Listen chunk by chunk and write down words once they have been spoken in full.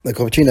The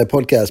Cappuccino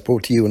Podcast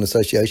brought to you in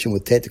association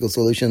with Tactical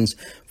Solutions.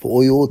 For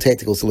all your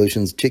tactical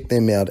solutions, check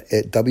them out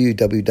at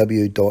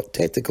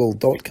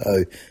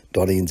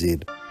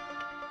www.tactical.co.nz.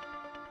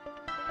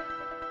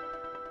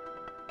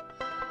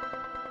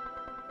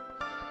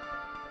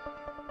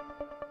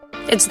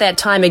 It's that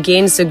time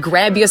again, so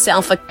grab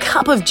yourself a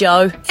cup of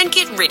joe and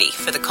get ready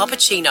for the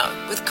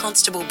Cappuccino with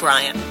Constable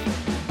Brian.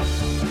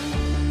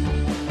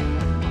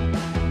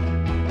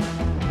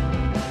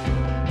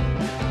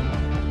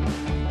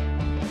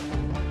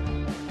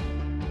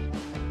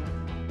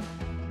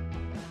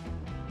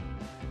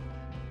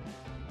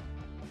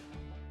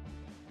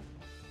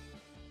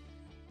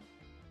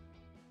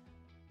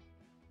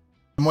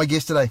 My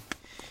guest today,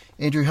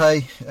 Andrew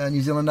Hay,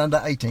 New Zealand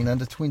under 18,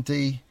 under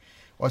 20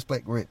 Ice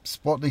Black reps.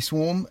 Botany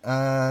Swarm,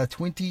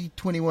 2021-22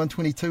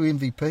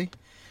 MVP,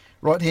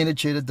 right-handed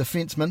shooter,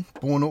 defenceman,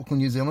 born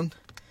Auckland, New Zealand.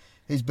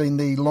 He's been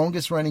the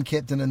longest reigning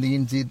captain in the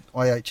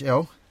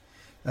NZIHL.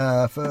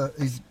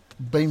 He's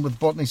been with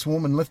Botany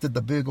Swarm and lifted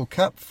the Burgle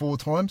Cup 4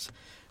 times,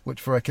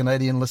 which for our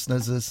Canadian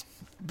listeners is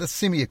the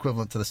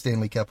semi-equivalent to the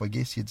Stanley Cup, I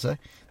guess you'd say.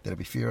 That'd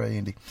be fair,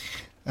 Andy?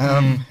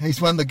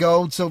 He's won the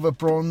gold, silver,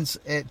 bronze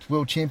at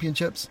World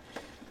Championships.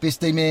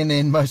 Best D-man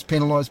and most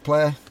penalised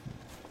player.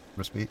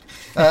 Respect.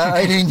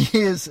 18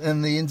 years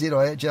in the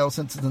NZIHL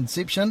since its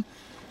inception.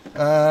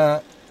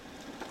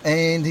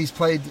 And he's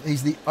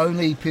the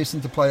only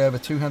person to play over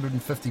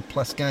 250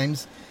 plus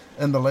games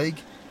in the league.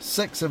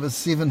 6 of his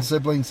 7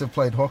 siblings have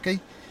played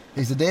hockey.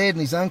 He's a dad and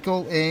his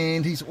uncle,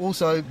 and he's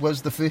also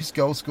was the first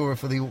goal scorer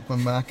for the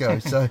Auckland Mako.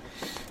 So there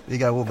you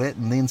go, all that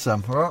and then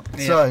some. All right.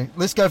 Yeah. So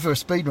let's go for a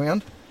speed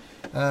round.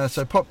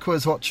 So pop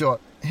quiz, hot shot.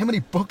 How many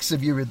books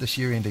have you read this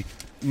year, Andy?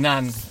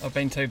 None. I've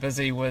been too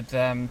busy with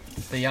the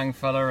young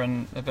fella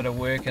and a bit of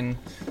work and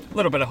a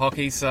little bit of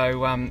hockey.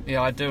 So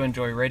I do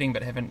enjoy reading,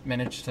 but haven't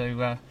managed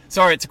to.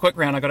 Sorry, it's a quick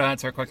round. I've got to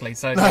answer it quickly.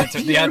 So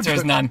the answer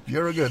is none.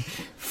 You're good.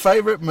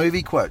 Favourite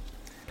movie quote?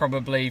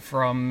 Probably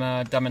from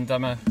Dumb and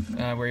Dumber,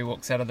 where he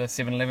walks out of the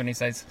 7-Eleven. He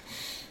says,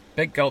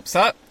 "Big gulps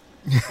up."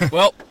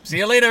 Well, see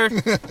you later.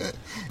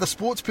 The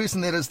sports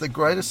person that is the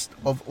greatest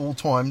of all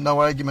time, no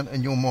argument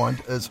in your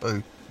mind, is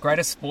who?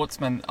 Greatest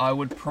sportsman, I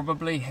would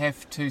probably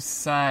have to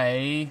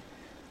say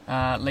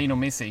Lionel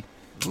Messi.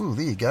 Ooh,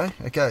 there you go.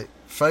 Okay,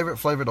 favourite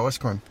flavoured ice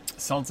cream?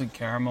 Salted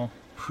caramel.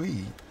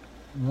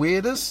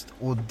 Weirdest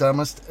or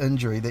dumbest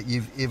injury that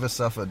you've ever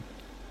suffered?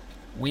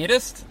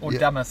 Weirdest or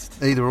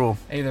dumbest? Either or.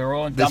 Either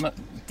or.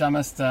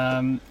 Dumbest,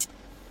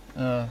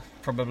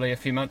 probably a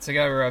few months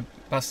ago, where I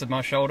busted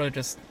my shoulder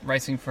just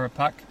racing for a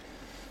puck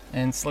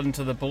and slid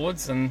into the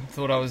boards and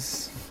thought I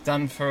was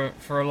done for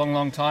a long,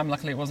 long time.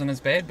 Luckily it wasn't as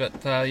bad,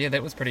 but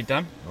that was pretty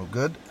dumb. Oh,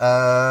 good.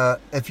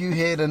 If you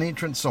had an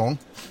entrance song,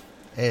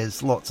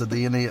 as lots of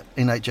the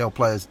NHL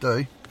players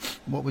do,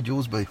 what would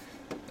yours be?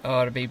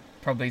 Oh, it'd be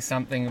probably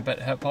something a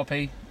bit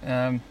hip-hoppy.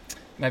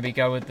 Maybe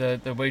go with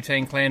the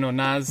Wu-Tang Clan or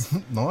Nas.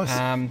 Nice.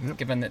 Yep.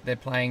 Given that they're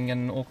playing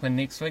in Auckland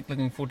next week.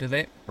 Looking forward to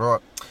that.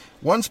 Right.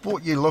 One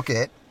sport you look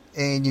at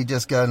and you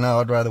just go,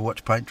 no, I'd rather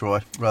watch paint dry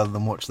rather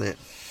than watch that.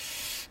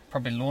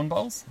 Probably lawn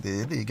bowls.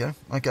 There you go.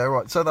 Okay,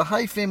 right. So the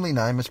Hay family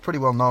name is pretty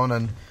well known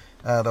in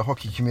the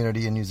hockey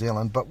community in New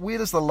Zealand, but where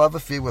does the love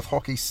affair with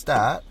hockey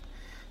start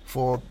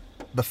for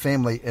the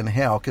family and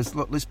how? Because,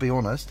 look, let's be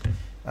honest,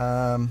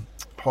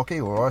 hockey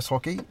or ice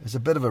hockey is a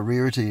bit of a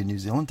rarity in New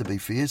Zealand, to be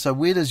fair. So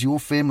where does your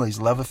family's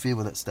love affair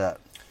with it start?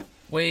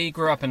 We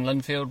grew up in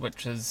Linfield,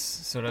 which is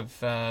sort of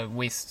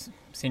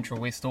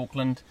central west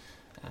Auckland.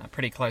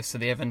 Pretty close to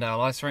the Avondale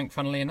ice rink,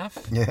 funnily enough.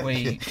 Yeah.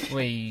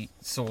 We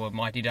saw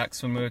Mighty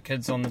Ducks when we were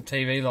kids on the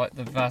TV, like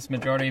the vast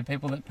majority of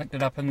people that picked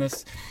it up in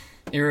this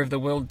area of the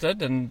world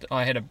did, and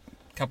I had a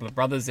couple of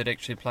brothers that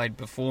actually played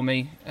before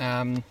me.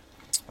 I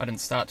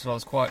didn't start till I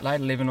was quite late,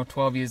 11 or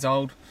 12 years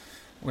old.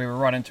 We were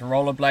right into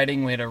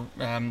rollerblading. We had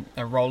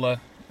a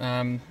roller,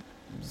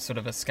 sort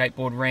of a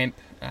skateboard ramp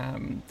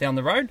down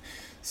the road.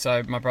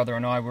 So my brother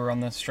and I were on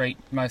the street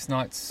most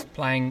nights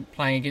playing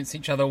against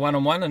each other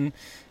one-on-one, and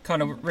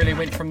kind of really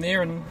went from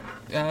there and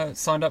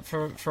signed up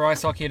for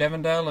ice hockey at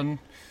Avondale and,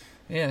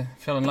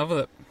 fell in love with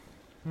it.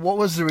 What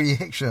was the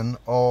reaction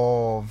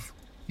of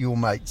your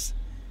mates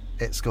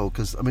at school?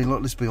 Because, I mean,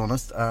 look, let's be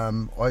honest,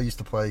 I used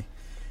to play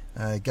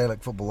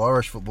Gaelic football,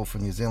 Irish football for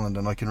New Zealand,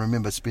 and I can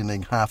remember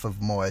spending half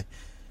of my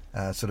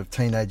sort of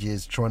teenage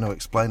years trying to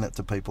explain it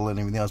to people and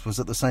everything else. Was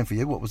it the same for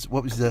you? What was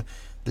the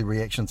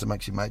reactions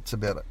amongst your mates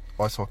about it,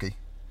 ice hockey?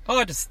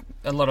 Oh, just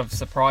a lot of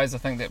surprise. I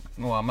think that,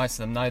 well, most of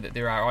them know that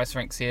there are ice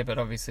rinks here, but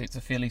obviously it's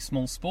a fairly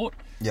small sport.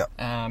 Yeah.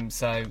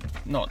 So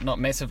not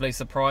massively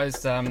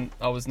surprised. I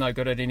was no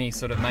good at any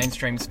sort of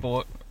mainstream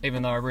sport,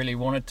 even though I really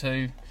wanted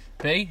to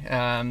be.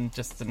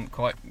 Just didn't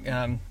quite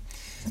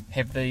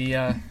have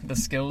the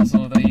skills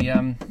or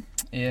the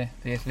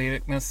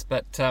athleticness.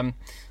 But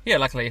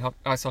luckily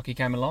ice hockey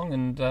came along,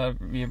 and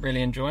you're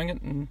really enjoying it.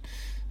 And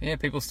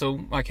people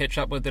still I catch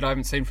up with that I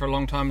haven't seen for a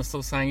long time are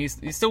still saying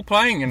he's still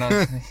playing, and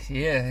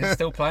he's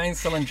still playing,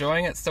 still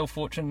enjoying it, still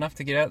fortunate enough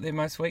to get out there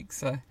most weeks.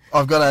 So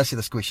I've got to ask you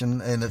this question,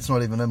 and it's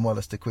not even in my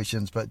list of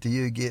questions, but do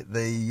you get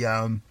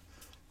the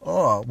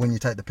when you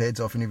take the pads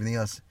off and everything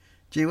else.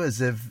 Gee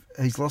whiz,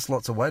 he's lost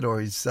lots of weight,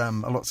 or he's a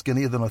lot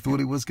skinnier than I thought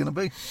he was going to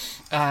be.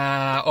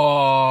 Yeah,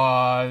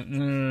 on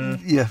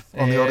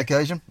the odd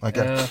occasion.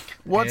 Okay.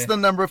 What's the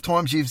number of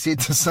times you've said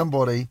to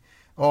somebody,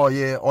 "Oh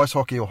yeah, ice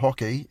hockey or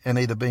hockey," and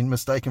either been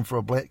mistaken for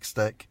a black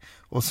stick,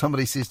 or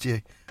somebody says to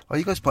you, "Oh,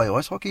 you guys play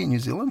ice hockey in New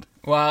Zealand?"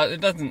 Well, it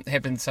doesn't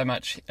happen so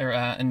much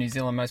in New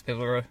Zealand. Most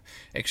people are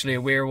actually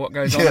aware of what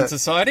goes on in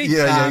society.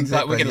 Yeah,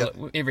 exactly. But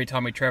we get every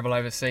time we travel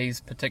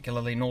overseas,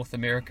 particularly North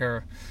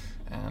America,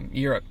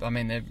 Europe. I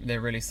mean,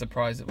 they're really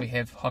surprised that we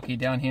have hockey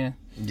down here.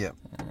 Yeah.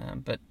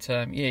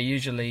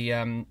 Usually,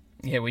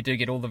 we do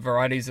get all the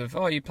varieties of,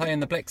 you play in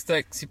the black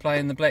sticks, you play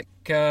in the black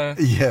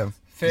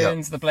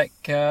ferns, the black,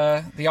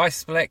 the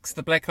ice blacks,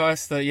 the black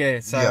ice.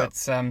 It's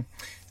the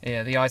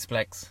ice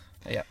blacks.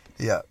 Yeah.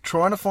 Yeah.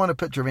 Trying to find a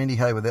picture of Andy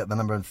Hay without the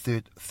number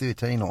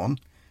 13 on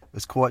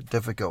is quite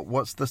difficult.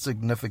 What's the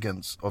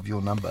significance of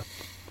your number?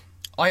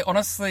 I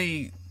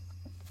honestly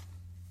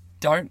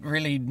don't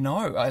really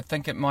know. I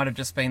think it might have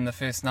just been the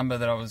first number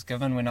that I was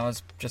given when I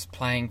was just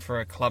playing for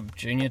a club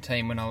junior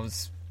team when I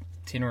was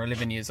 10 or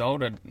 11 years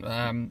old.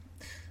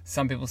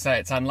 Some people say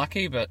it's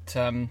unlucky, but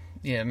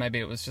maybe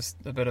it was just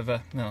a bit of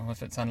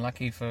if it's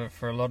unlucky for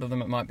a lot of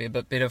them, it might be a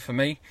bit better for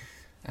me.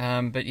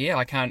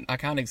 I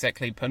can't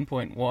exactly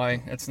pinpoint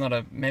why it's not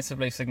a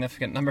massively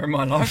significant number in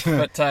my life,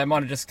 but it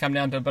might have just come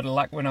down to a bit of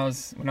luck when I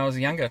was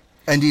younger.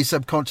 And do you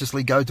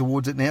subconsciously go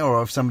towards it now,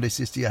 or if somebody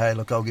says to you, "Hey,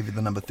 look, I'll give you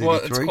the number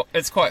 33"? Well,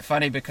 it's quite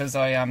funny because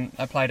I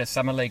played a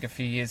summer league a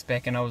few years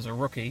back and I was a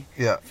rookie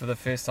for the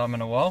first time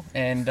in a while,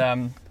 and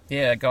a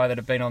guy that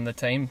had been on the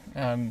team,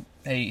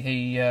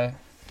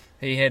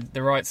 he had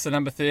the rights to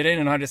number 13,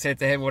 and I just had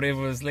to have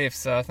whatever was left.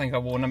 So I think I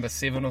wore number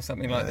 7 or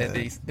something like that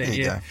there you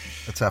year. Go.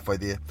 It's halfway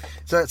there.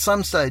 So at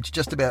some stage,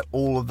 just about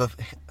all of the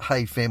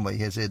Hay family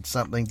has had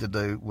something to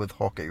do with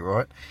hockey,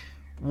 right?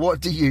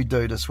 What do you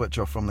do to switch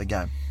off from the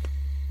game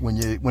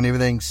when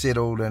everything's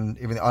settled and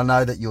everything? I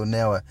know that you're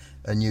now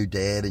a new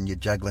dad and you're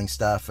juggling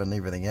stuff and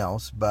everything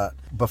else, but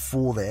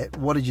before that,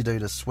 what did you do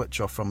to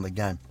switch off from the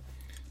game?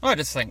 I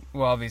just think,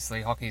 well,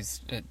 obviously hockey's,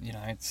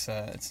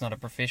 it's not a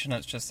profession.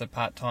 It's just a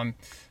part-time.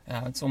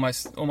 It's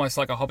almost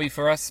like a hobby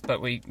for us,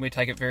 but we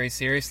take it very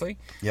seriously.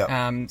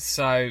 Yeah.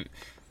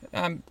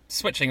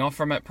 Switching off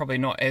from it probably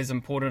not as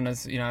important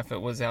as if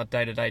it was our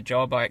day-to-day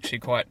job. I actually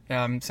quite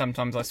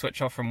sometimes I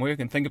switch off from work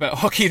and think about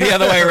hockey the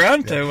other way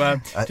around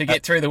to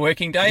get through the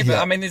working day. But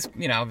I mean, there's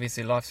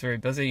obviously life's very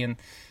busy and.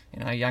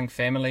 Young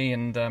family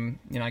and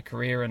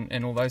career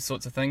and all those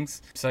sorts of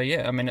things. So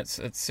I mean it's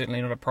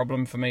certainly not a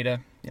problem for me to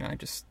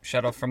just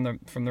shut off from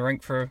the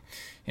rink for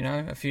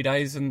a few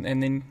days and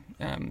then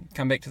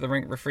come back to the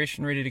rink refreshed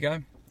and ready to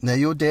go. Now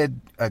your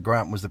dad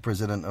Grant was the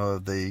president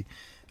of the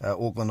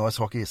Auckland Ice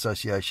Hockey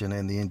Association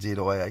and the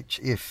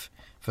NZIHL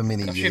for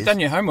many years. You've done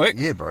your homework.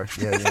 Yeah, bro.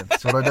 Yeah.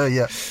 That's what I do,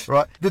 yeah.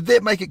 Right. Did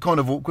that make it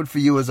kind of awkward for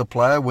you as a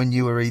player when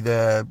you were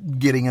either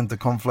getting into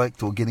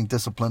conflict or getting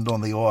disciplined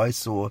on the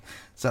ice or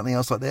something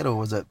else like that? Or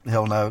was it,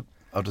 hell no,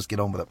 I'll just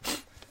get on with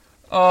it?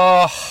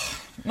 Oh,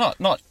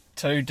 not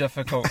too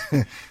difficult.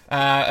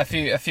 A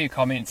few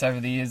comments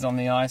over the years on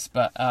the ice,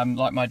 but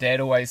like my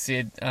dad always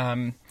said,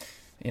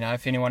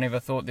 if anyone ever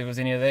thought there was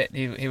any of that,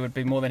 he would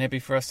be more than happy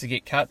for us to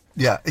get cut.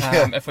 Yeah.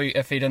 If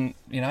he didn't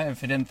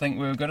think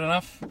we were good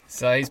enough.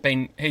 So he's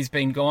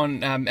been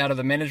gone out of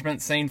the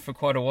management scene for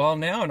quite a while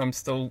now, and I'm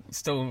still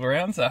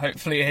around. So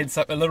hopefully it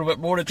had a little bit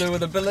more to do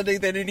with ability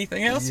than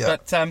anything else. Yeah.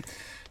 But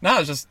no, I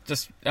was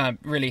just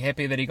really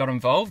happy that he got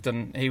involved,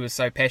 and he was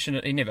so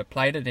passionate. He never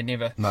played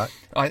it. No.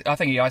 I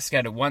think he ice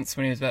skated once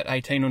when he was about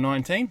 18 or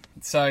 19.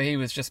 So he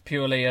was just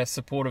purely a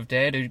supportive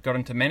dad who got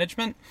into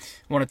management,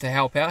 wanted to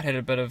help out, had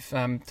a bit of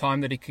time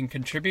that he can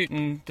contribute,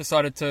 and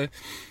decided to,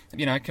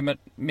 commit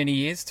many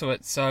years to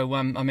it. So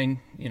I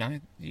mean,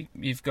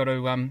 you've got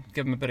to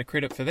give him a bit of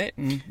credit for that.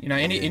 And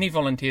any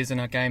volunteers in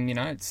our game,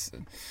 it's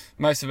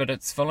most of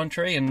it's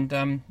voluntary,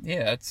 and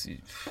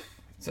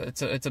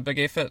it's a big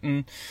effort,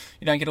 and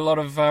you don't get a lot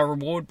of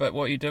reward, but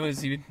what you do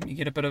is you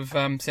get a bit of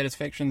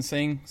satisfaction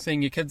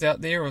seeing your kids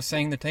out there or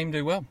seeing the team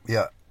do well.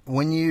 Yeah.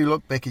 When you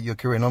look back at your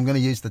career, and I'm going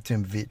to use the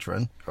term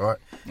veteran, all right?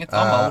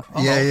 I'm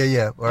old.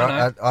 Yeah. All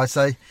right. I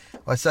say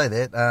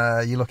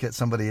that. You look at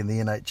somebody in the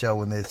NHL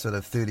when they're sort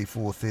of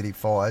 34,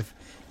 35,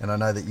 and I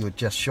know that you're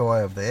just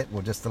shy of that,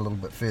 or just a little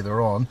bit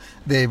further on.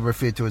 They're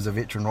referred to as a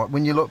veteran, right?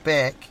 When you look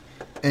back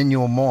in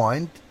your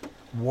mind,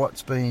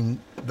 what's been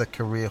the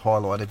career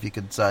highlight, if you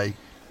could say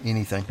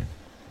anything?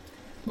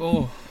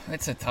 Oh,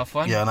 that's a tough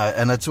one. Yeah, I know.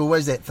 And it's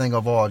always that thing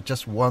of,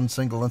 just one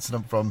single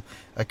incident from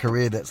a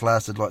career that's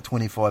lasted like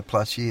 25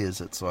 plus years.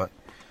 It's like...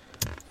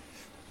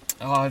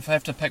 Oh, if I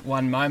have to pick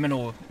one moment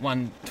or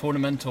one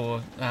tournament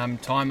or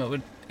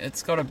time,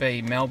 it's got to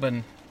be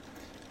Melbourne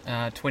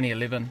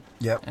 2011.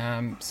 Yep.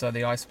 So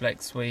the Ice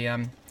Blacks, we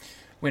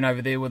went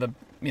over there with a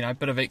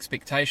bit of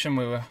expectation.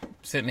 We were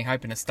certainly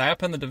hoping to stay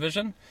up in the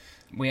division.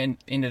 We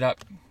ended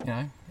up,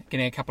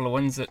 getting a couple of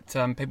wins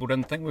that people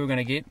didn't think we were going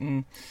to get,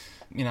 and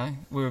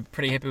we were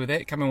pretty happy with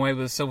that, coming away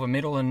with a silver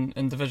medal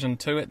in Division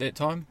 2 at that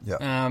time.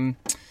 Yeah.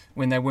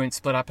 When they weren't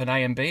split up in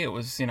A and B, it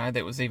was,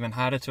 that was even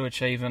harder to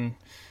achieve, and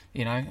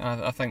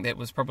I think that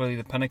was probably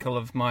the pinnacle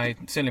of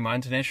certainly my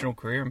international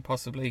career, and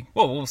possibly,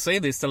 well, we'll see,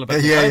 there's still a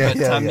bit to go, but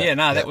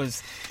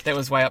that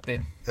was way up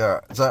there. All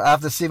right. So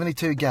after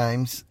 72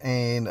 games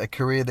and a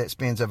career that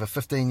spans over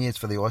 15 years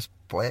for the Ice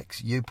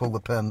Blacks, you pull the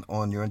pin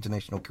on your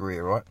international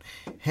career, right?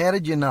 How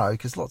did you know,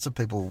 because lots of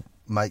people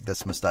make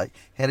this mistake,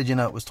 how did you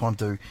know it was time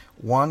to,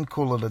 one,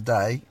 call it a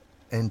day,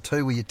 and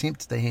two, were you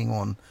tempted to hang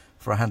on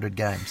for 100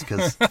 games?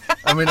 Because,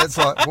 I mean, it's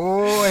like,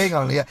 whoa, hang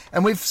on here.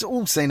 And we've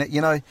all seen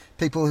it,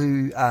 people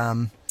who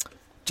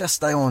just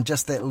stay on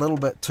just that little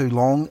bit too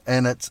long,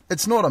 and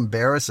it's not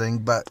embarrassing,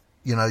 but,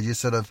 you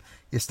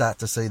start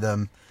to see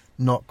them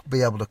not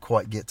be able to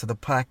quite get to the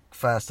puck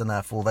fast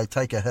enough, or they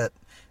take a hit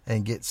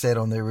and get sat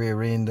on their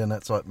rear end, and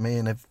it's like,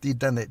 man, if you'd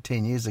done that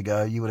 10 years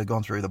ago, you would have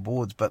gone through the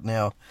boards, but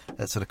now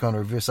that's sort of kind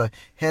of reverse. So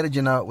how did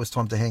you know it was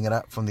time to hang it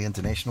up from the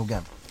international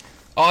game?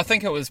 Oh, I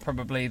think it was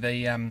probably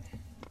the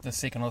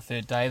second or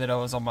third day that I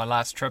was on my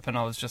last trip, and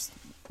I was just,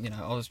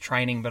 I was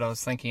training, but I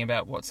was thinking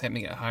about what's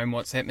happening at home,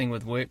 what's happening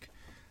with work.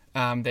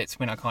 That's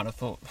when I kind of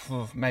thought,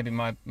 maybe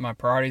my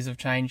priorities have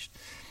changed.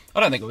 I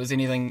don't think it was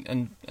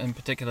anything in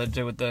particular to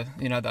do with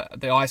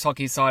the ice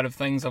hockey side of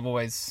things. I've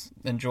always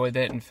enjoyed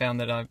that and found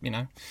that I,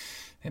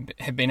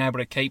 have been able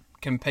to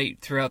compete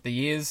throughout the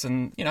years,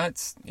 and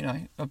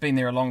I've been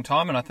there a long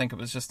time, and I think it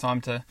was just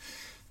time to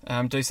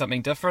do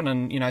something different,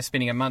 and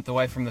spending a month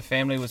away from the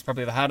family was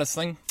probably the hardest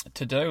thing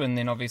to do, and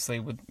then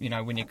obviously with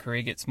when your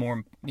career gets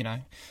more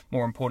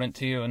important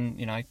to you,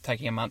 and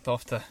taking a month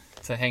off to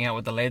hang out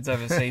with the lads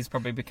overseas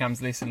probably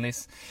becomes less and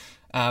less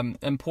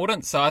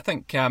important. So I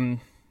think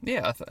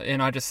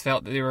and I just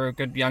felt that there were a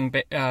good young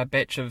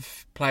batch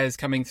of players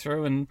coming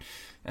through, and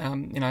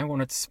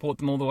wanted to support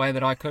them all the way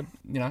that I could,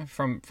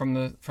 from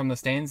the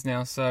stands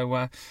now. So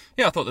I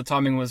thought the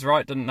timing was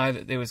right. Didn't know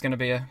that there was going to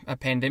be a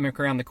pandemic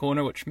around the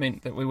corner, which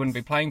meant that we wouldn't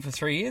be playing for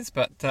 3 years.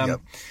 But I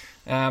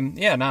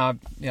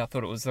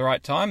thought it was the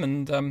right time,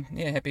 and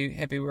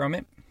happy where I'm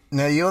at.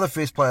 Now, you're the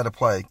first player to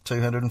play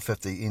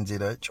 250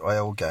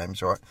 NZIHL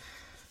games, right?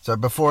 So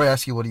before I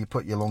ask you what do you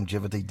put your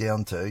longevity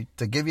down to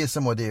give you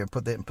some idea and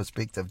put that in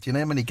perspective, do you know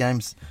how many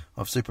games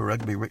of Super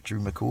Rugby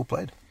Richard McCaw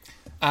played?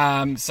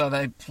 So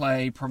they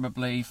play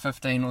probably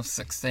 15 or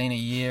 16 a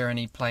year, and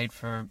he played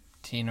for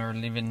 10 or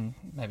 11,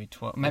 maybe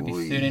 12, maybe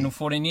 13 or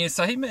 14 years.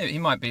 So he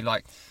might be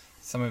like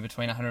somewhere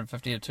between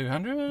 150 to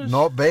 200.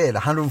 Not bad,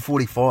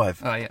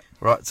 145. Oh yeah.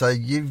 Right, so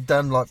you've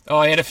done like.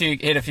 Oh, he had a few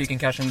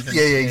concussions.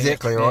 Yeah,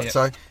 exactly. Right. Yeah.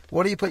 So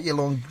what do you put your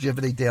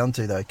longevity down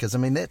to though? Because I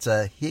mean that's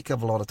a heck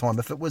of a lot of time.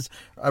 If it was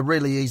a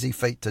really easy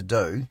feat to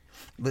do,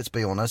 let's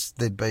be honest,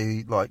 there'd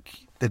be like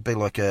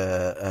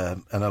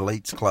an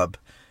elites club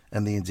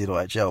in the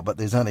NZIHL, but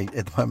at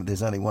the moment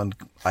there's only one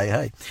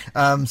Hay.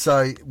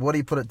 So what do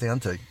you put it down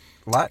to?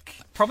 Luck?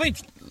 Probably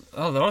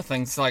a lot of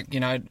things, like,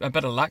 a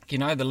bit of luck.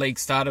 The league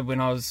started when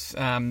I was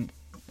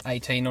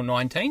 18 or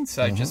 19,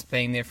 so just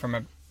being there from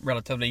a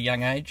relatively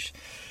young age.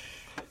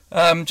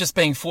 Just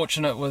being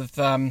fortunate with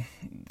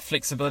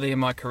flexibility in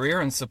my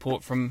career and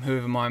support from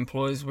whoever my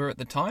employers were at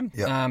the time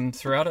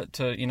throughout it,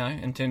 to,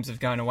 in terms of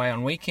going away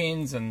on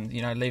weekends and,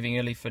 leaving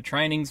early for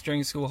trainings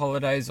during school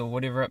holidays or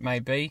whatever it may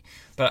be.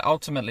 But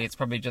ultimately it's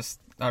probably just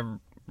I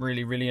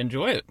really, really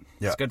enjoy it.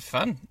 Yeah. It's good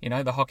fun.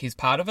 The hockey's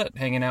part of it.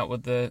 Hanging out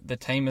with the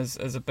team is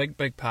a big,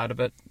 big part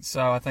of it.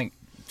 So I think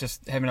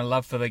just having a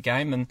love for the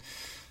game and,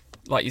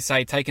 like you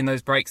say, taking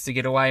those breaks to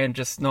get away and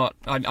just not...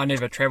 I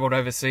never travelled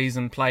overseas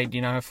and played, a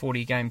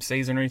 40-game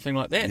season or anything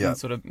like that. Yeah. And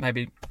sort of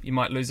maybe you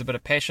might lose a bit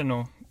of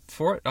passion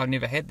for it. I've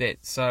never had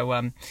that. So,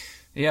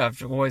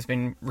 I've always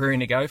been rearing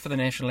to go for the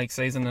National League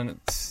season, and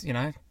it's,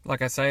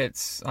 like I say,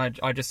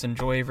 I just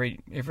enjoy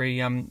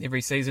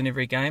every season,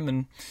 every game,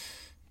 and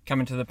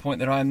coming to the point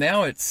that I am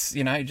now, it's,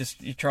 you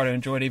try to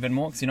enjoy it even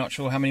more because you're not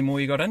sure how many more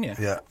you got in you.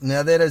 Yeah.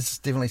 Now, that is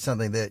definitely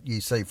something that you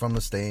see from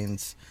the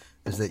stands,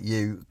 is that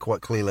you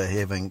quite clearly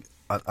having...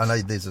 I know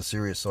there's a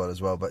serious side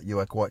as well, but you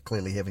are quite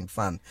clearly having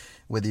fun,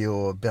 whether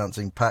you're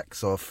bouncing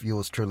pucks off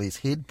yours truly's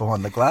head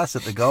behind the glass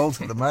at the goals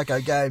at the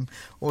Mako game,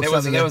 or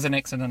something. That was an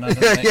accident.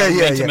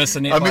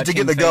 I meant to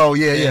get the goal.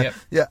 Yeah.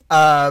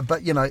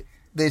 But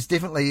there's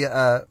definitely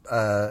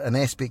an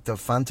aspect of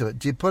fun to it.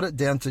 Do you put it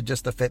down to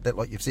just the fact that,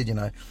 like you've said,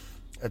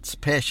 it's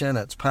passion,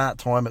 it's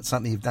part-time, it's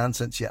something you've done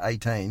since you're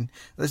 18.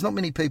 There's not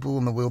many people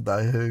in the world,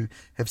 though, who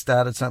have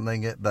started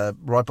something at the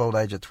ripe old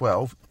age of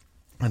 12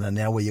 and are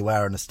now where you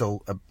are and are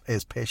still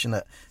as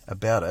passionate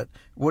about it.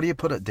 What do you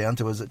put it down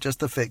to? Is it just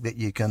the fact that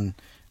you can...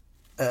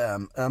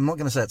 I'm not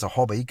going to say it's a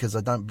hobby, because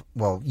I don't...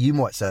 Well, you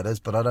might say it is,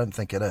 but I don't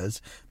think it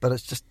is. But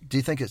it's just... Do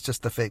you think it's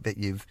just the fact that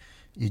you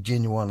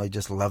genuinely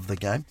just love the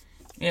game?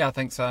 Yeah, I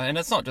think so. And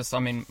it's not just,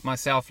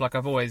 myself, like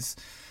I've always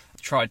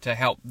tried to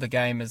help the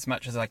game as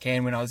much as I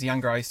can. When I was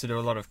younger, I used to do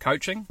a lot of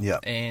coaching,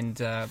 and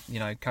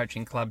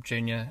coaching club,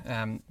 junior,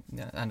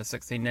 under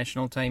 16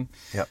 national team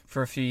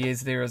for a few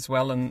years there as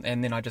well,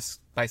 and then I just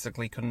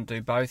basically couldn't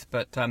do both.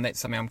 But that's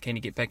something I'm keen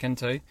to get back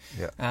into.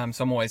 So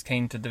I'm always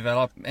keen to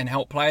develop and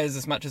help players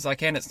as much as I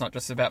can. It's not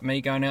just about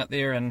me going out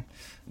there, and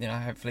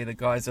hopefully the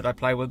guys that I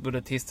play with would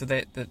attest to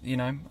that. That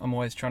I'm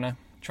always trying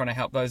to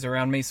help those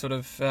around me, sort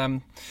of.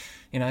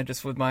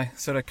 Just with my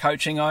sort of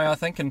coaching eye, I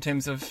think, in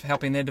terms of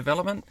helping their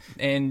development,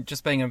 and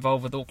just being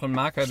involved with Auckland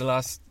Mako the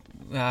last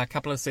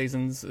couple of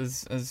seasons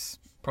is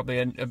probably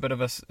a bit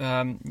of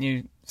a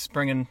new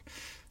spring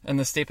in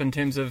the step in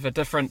terms of a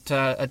different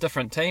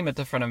team, a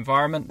different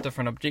environment,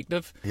 different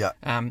objective.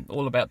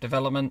 All about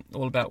development,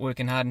 all about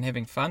working hard and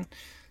having fun.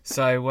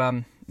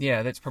 So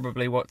that's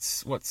probably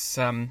what's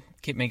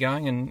kept me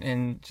going,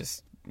 and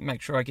just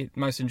make sure I get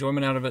most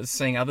enjoyment out of it is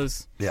seeing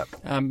others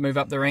move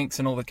up the ranks,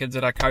 and all the kids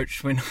that I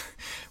coached when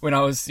I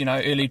was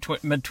early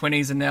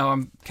mid-20s, and now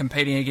I'm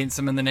competing against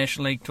them in the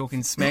National League,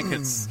 talking smack.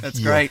 It's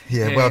great.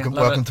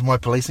 Welcome to my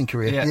policing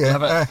career.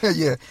 Love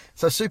it.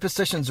 So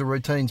superstitions or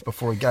routines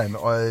before a game.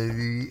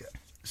 I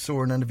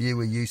saw an interview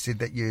where you said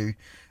that you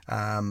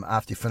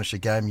after you finish a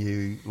game,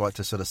 you like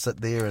to sort of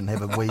sit there and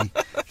have a wee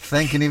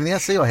think and everything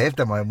else. See, I have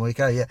done my homework,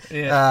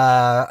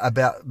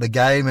 about the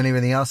game and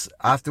everything else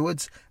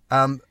afterwards.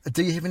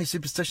 Do you have any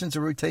superstitions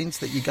or routines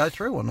that you go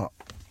through or not?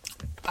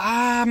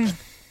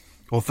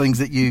 Or things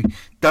that you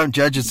don't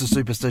judge as a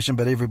superstition,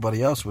 but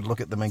everybody else would look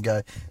at them and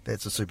go,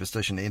 that's a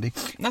superstition, Andy?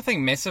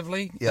 Nothing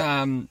massively.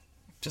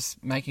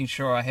 Just making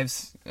sure I have,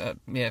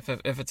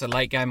 if it's a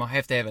late game, I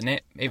have to have a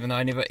nap. Even though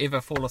I never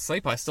ever fall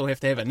asleep, I still have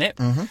to have a nap.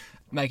 Mm-hmm.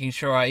 Making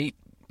sure I eat,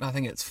 I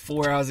think it's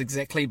 4 hours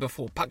exactly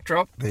before puck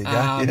drop. There you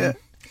go,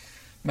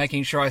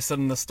 Making sure I sit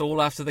in the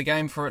stall after the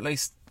game for at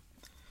least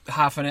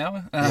half an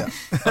hour.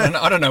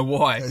 I don't know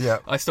why.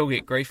 I still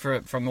get grief for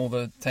it from all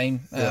the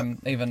team.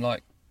 Even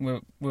like we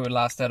were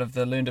last out of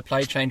the learn to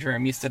play change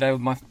room yesterday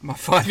with my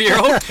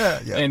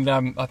 5-year-old, and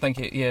I think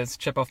it's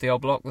chip off the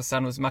old block. The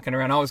son was mucking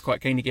around. I was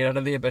quite keen to get out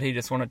of there, but he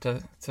just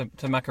wanted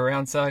to muck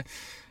around. So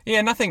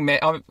nothing.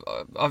 I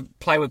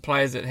play with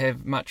players that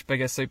have much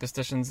bigger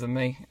superstitions than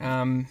me.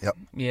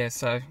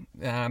 So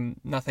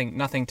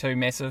nothing too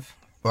massive.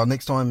 Well,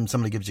 next time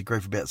somebody gives you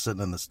grief about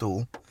sitting in the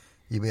stall,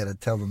 you better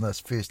tell them this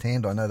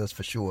firsthand. I know this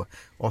for sure.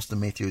 Austin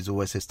Matthews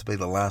always has to be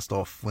the last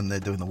off when they're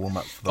doing the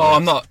warm-ups for the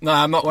I'm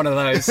not one of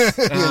those.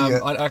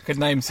 I could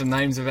name some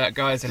names about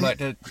guys who like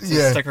to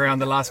stick around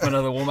the last minute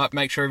of the warm-up,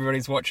 make sure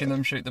everybody's watching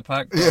them shoot the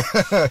puck.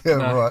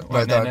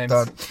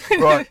 Don't.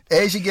 Right,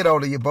 as you get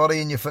older, your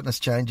body and your fitness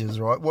changes,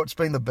 right? What's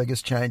been the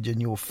biggest change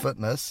in your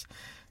fitness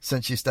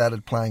since you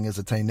started playing as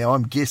a team? Now,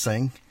 I'm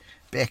guessing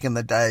back in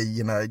the day,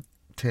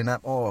 turn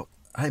up,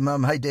 hey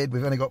mum, hey dad,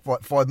 we've only got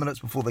like 5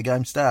 minutes before the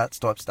game starts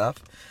type stuff.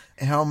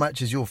 How much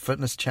has your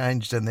fitness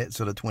changed in that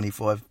sort of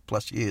 25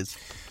 plus years?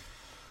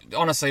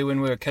 Honestly, when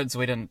we were kids,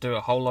 we didn't do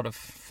a whole lot of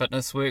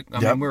fitness work. I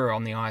mean, we were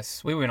on the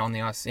ice. We weren't on the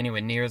ice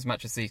anywhere near as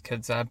much as these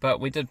kids are, but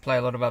we did play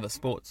a lot of other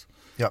sports.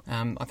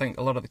 I think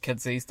a lot of the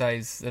kids these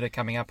days that are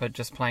coming up are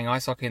just playing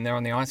ice hockey, and they're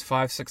on the ice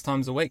 5-6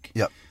 times a week.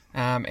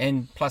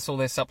 And plus all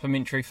their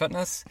supplementary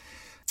fitness.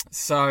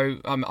 So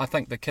I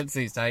think the kids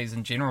these days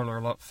in general are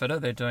a lot fitter.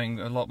 They're doing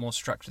a lot more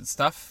structured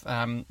stuff.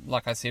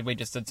 Like I said, we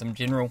just did some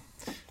general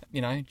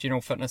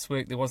fitness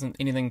work. There wasn't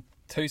anything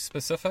too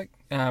specific.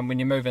 When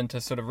you move into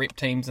sort of rep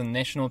teams and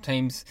national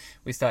teams,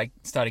 we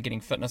started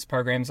getting fitness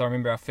programs. I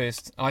remember our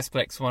first Ice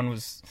Blacks one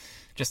was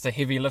just a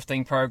heavy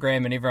lifting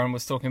program, and everyone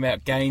was talking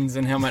about gains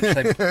and how much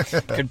they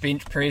could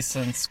bench press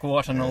and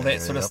squat and all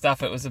that sort of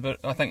stuff. It was a bit,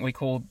 I think we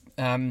called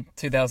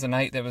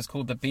 2008, that was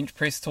called the bench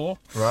press tour.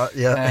 Right,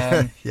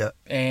 And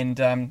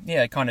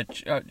it kind of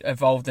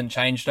evolved and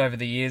changed over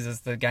the years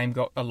as the game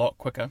got a lot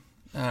quicker.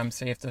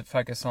 So you have to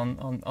focus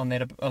on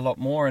that a lot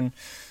more. And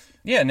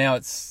now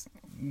it's,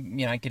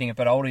 getting a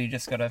bit older, you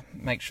just got to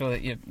make sure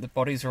that the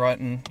body's right,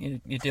 and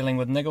you're dealing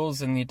with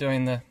niggles, and you're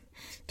doing the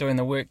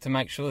work to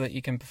make sure that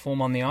you can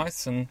perform on the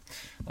ice. And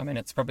I mean,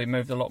 it's probably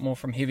moved a lot more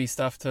from heavy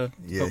stuff to a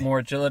bit more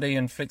agility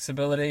and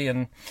flexibility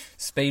and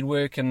speed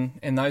work and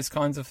those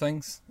kinds of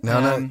things.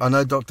 Now, I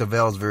know Dr.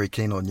 Val's very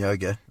keen on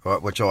yoga,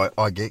 right, which I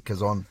get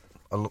because I'm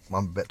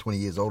about 20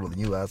 years older than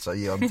you are, so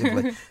I'm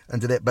definitely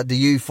into that. But do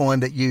you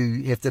find that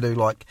you have to do,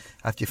 like,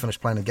 after you finish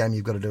playing a game,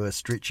 you've got to do a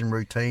stretching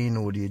routine,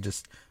 or do you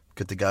just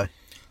good to go?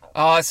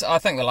 I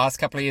think the last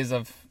couple of years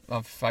I've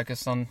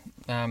focused on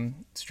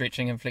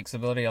stretching and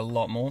flexibility a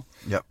lot more.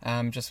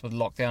 Just with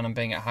lockdown and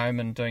being at home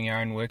and doing our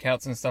own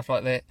workouts and stuff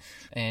like that,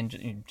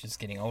 and just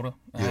getting older.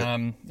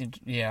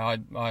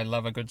 I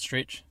love a good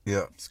stretch.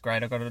 It's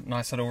great. I've got a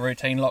nice little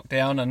routine locked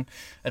down, and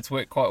it's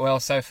worked quite well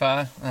so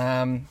far.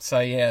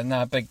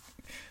 Big.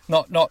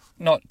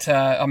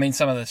 I mean,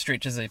 some of the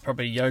stretches are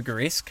probably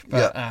yoga-esque,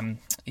 but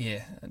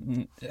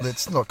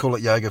let's not call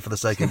it yoga for the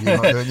sake of you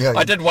not doing yoga.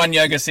 I did one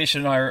yoga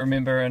session, I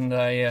remember, and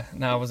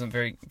I wasn't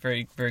very,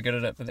 very, very good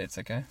at it, but that's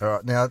okay. All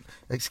right, now,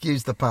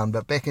 excuse the pun,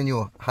 but back in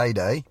your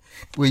heyday,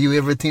 were you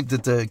ever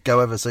tempted to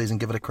go overseas and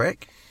give it a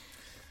crack?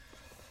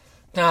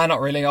 No, not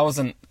really. I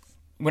wasn't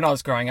when I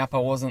was growing up, I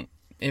wasn't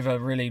ever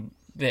really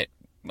that.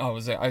 I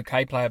was an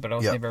okay player, but I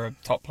was never a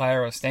top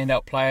player or a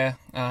standout player.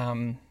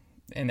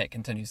 And that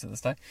continues to this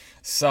day.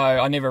 So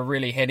I never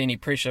really had any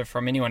pressure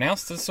from anyone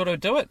else to sort of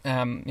do it.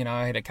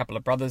 I had a couple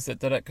of brothers that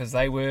did it because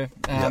they were,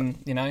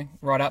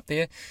 right up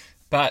there.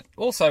 But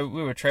also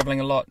we were travelling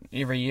a lot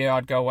every year.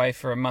 I'd go away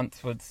for a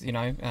month with,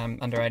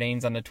 under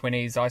 18s, under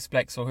 20s, Ice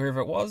Blacks or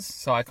whoever it was.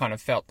 So I kind of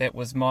felt that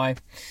was my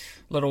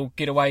little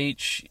getaway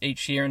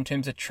each year in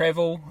terms of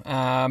travel.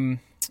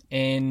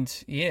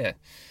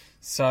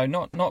 So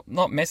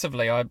not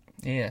massively.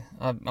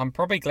 I'm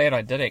probably glad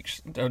I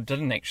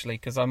didn't actually,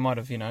 because I might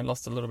have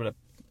lost a little bit of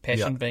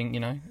passion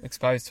being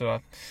exposed to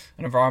an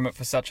environment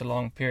for such a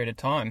long period of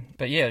time.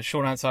 But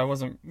short answer, I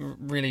wasn't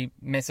really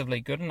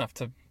massively good enough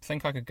to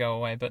think I could go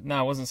away. But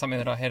no, it wasn't something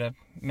that I had a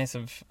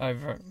massive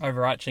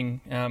overarching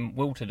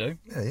will to do.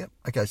 Yeah.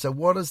 Okay, so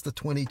what does the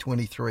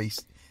 2023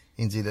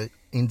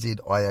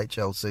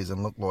 NZIHL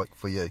season look like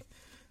for you?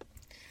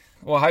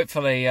 Well,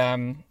 hopefully.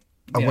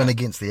 A win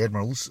against the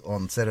Admirals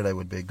on Saturday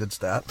would be a good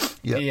start.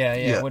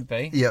 It would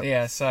be.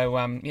 Yeah. So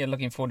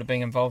looking forward to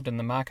being involved in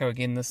the Mako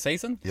again this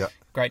season. Yeah.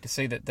 Great to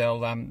see that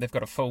they've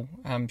got a full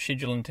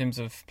schedule in terms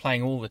of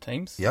playing all the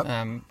teams.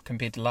 Yeah.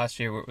 Compared to last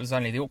year, where it was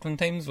only the Auckland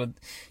teams with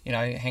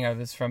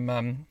hangovers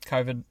from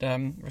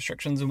COVID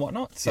restrictions and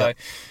whatnot. So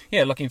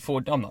looking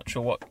forward. I'm not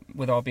sure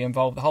whether I'll be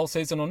involved the whole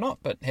season or not,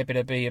 but happy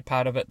to be a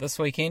part of it this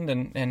weekend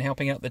and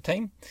helping out the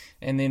team.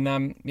 And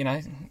then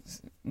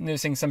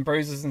nursing some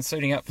bruises and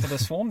suiting up for the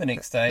Swarm the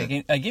next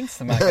day against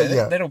the Mako.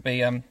 That'll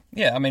be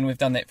we've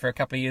done that for a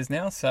couple of years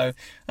now, so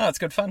it's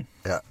good fun.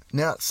 Yeah.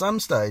 Now at some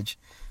stage,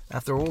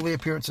 after all the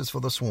appearances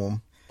for the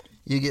Swarm,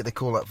 you get the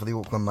call up for the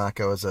Auckland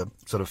Mako as a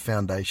sort of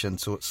foundation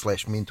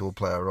 / mentor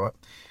player, right?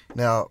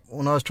 Now,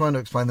 when I was trying to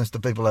explain this to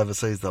people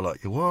overseas, they're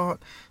like, what?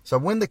 So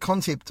when the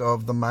concept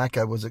of the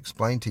Mako was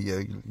explained to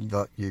you,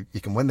 like you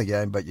can win the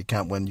game, but you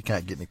can't win, you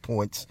can't get any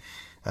points,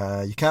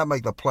 you can't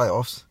make the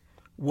playoffs,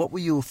 what were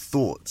your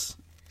thoughts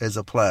as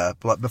a player,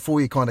 like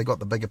before you kind of got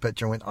the bigger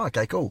picture and went,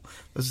 okay, cool,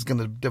 this is going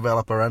to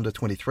develop our under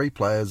 23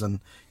 players, and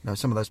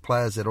some of those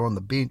players that are on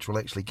the bench will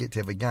actually get to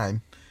have a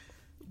game?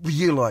 Were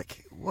you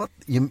like, what?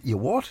 You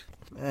what?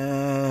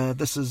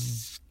 This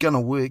is going to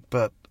work,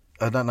 but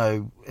I don't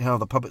know how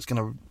the public's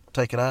going to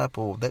take it up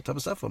or that type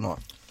of stuff or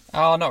not?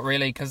 Oh, not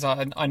really, because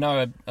I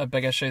know a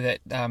big issue that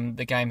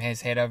the game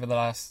has had over the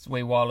last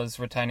wee while is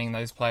retaining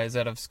those players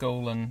out of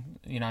school and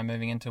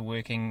moving into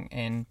working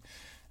and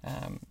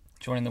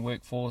joining the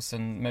workforce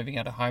and moving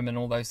out of home and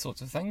all those sorts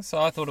of things. So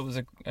I thought it was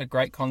a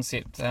great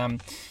concept.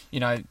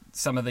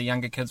 Some of the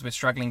younger kids were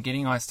struggling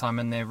getting ice time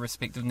in their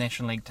respective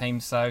National League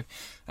teams. So,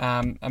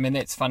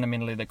 that's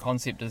fundamentally the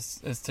concept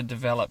is to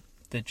develop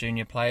the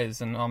junior players,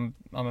 and I'm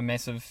a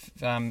massive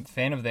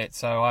fan of that.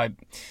 So I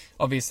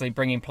obviously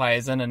bringing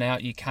players in and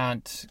out, you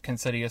can't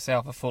consider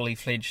yourself a fully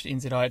fledged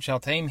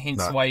NZIHL team,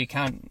 hence why you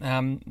can't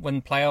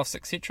win playoffs,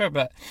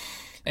 etc.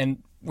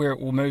 And where it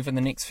will move in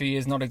the next few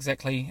years, not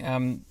exactly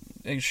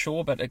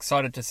sure, but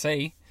excited to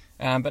see.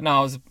 But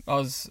no, I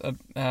was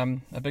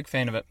a big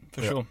fan of it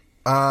for sure.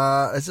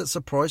 Has it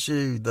surprised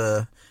you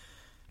the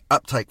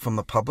uptake from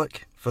the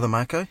public for the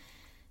Mako?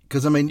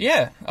 Because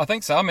I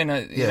think so.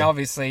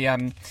 Obviously,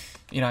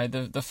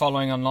 the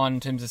following online in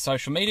terms of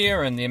social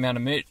media and the amount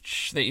of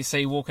merch that you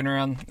see walking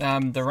around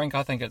the rink,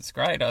 I think it's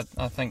great.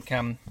 I think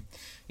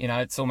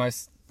it's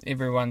almost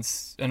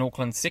everyone's an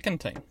Auckland second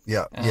team.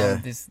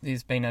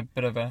 There's been a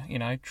bit of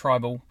a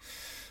tribal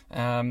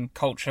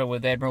culture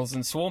with Admirals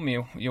and Swarm.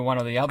 You're one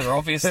or the other,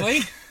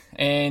 obviously.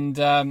 And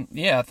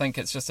I think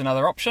it's just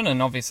another option.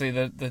 And obviously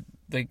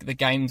the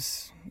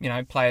games,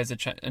 players are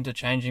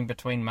interchanging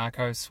between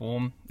Mako,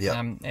 Swarm,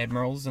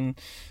 Admirals, and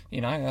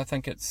I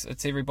think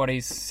it's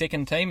everybody's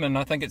second team, and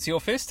I think it's your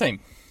first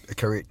team.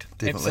 Correct,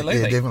 definitely.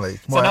 Absolutely. Yeah, definitely.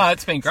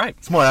 It's been great.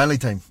 It's my only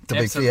team, to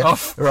be fair.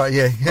 Right,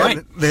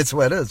 yeah. That's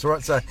what it is,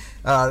 right? So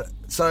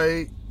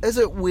is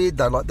it weird,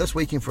 though, like this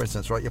weekend, for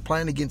instance, right, you're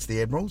playing against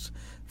the Admirals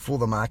for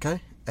the Mako,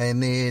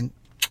 and then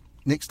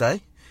next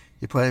day,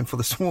 you're playing for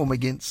the Swarm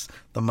against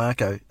the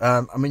Mako.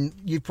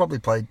 You've probably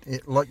played,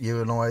 like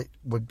you and I,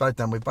 we've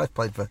both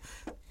played for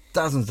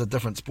dozens of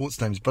different sports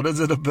teams, but is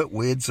it a bit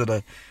weird sort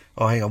of,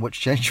 hang on, which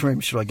change room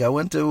should I go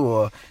into,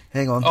 or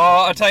hang on?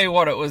 I'll tell you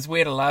what, it was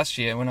weirder last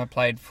year when I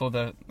played for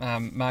the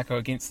Mako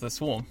against the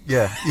Swarm.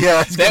 Yeah.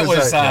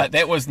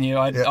 That was new.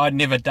 I'd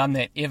never done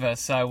that ever,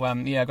 so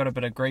I got a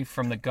bit of grief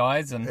from the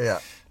guys, and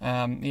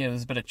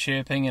there's a bit of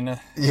chirping and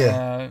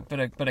a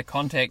bit of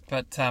contact,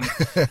 but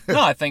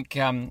no, I think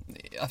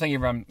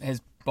everyone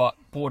has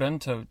bought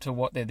into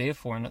what they're there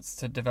for, and it's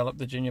to develop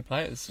the junior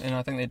players, and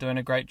I think they're doing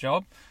a great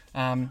job.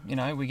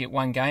 We get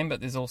one game, but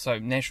there's also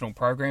national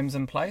programs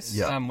in place,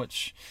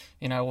 which,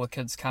 all the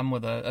kids come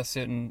with a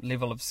certain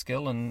level of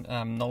skill and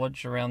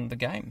knowledge around the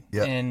game.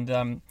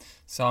 And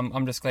so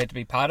I'm just glad to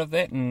be part of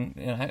that. And,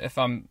 if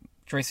I'm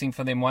dressing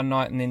for them one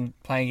night and then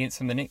playing against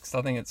them the next,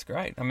 I think it's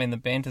great. The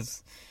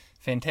banter's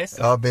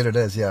fantastic. I bet it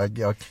is, yeah.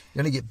 You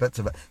only get bits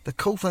of it. The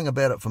cool thing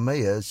about it for me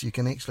is you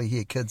can actually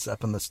hear kids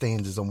up in the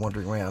stands as I'm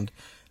wandering around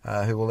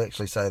who will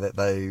actually say that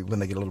when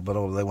they get a little bit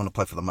older, they want to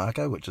play for the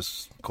Mako, which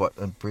is quite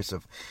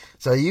impressive.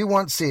 So you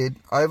once said,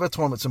 over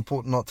time it's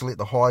important not to let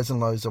the highs and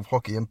lows of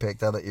hockey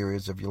impact other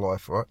areas of your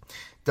life, right?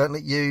 Don't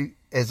let you,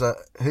 as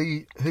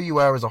who you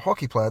are as a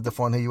hockey player,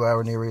 define who you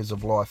are in areas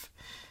of life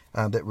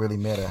that really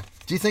matter.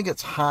 Do you think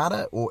it's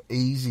harder or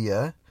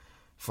easier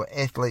for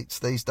athletes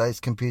these days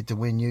compared to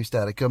when you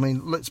started? I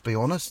mean, let's be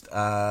honest,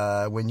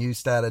 when you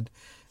started,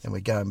 and we're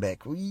going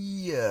back,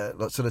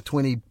 like sort of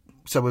 20,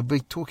 so we'd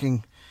be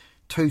talking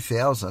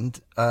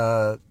 2000,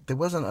 there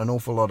wasn't an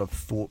awful lot of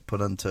thought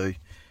put into,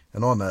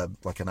 and I'm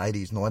like an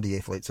 80s, 90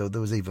 athlete, so there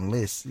was even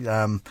less,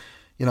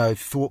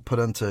 thought put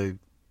into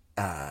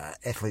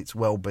athletes'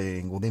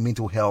 well-being or their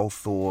mental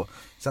health or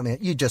something.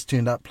 You just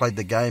turned up, played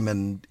the game,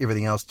 and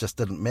everything else just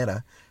didn't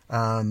matter.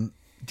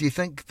 Do you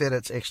think that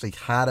it's actually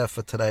harder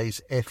for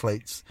today's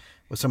athletes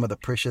with some of the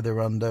pressure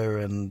they're under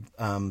and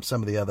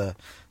some of the other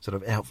sort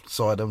of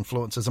outside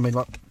influences? I mean,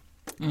 like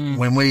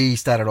when we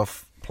started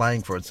off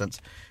playing, for instance,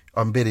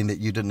 I'm betting that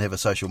you didn't have a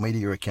social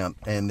media account,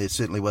 and there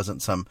certainly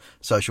wasn't some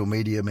social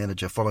media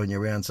manager following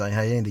you around saying,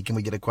 "Hey, Andy, can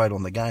we get a quote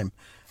on the game?"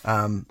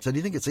 So do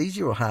you think it's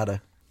easier or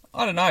harder?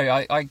 I don't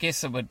know. I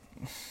guess it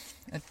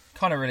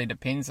kind of really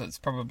depends. It's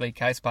probably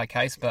case by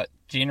case, but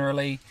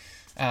generally,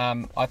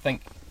 I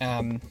think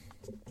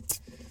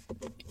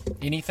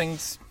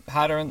anything's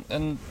harder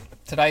in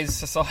today's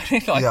society.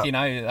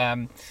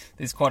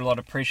 There's quite a lot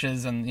of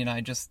pressures, and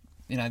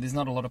there's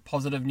not a lot of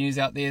positive news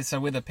out there. So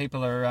whether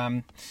people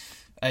are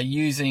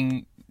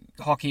using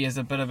hockey as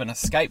a bit of an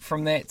escape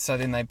from that, so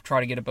then they try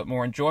to get a bit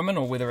more enjoyment,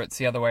 or whether it's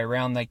the other way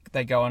around,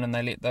 they go in and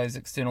they let those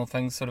external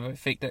things sort of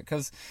affect it.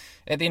 Because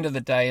at the end of the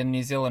day, in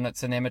New Zealand,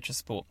 it's an amateur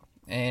sport,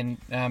 and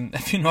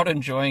if you're not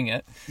enjoying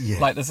it,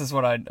 like this is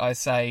what I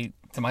say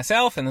to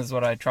myself, and this is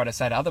what I try to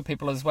say to other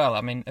people as well.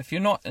 I mean, if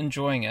you're not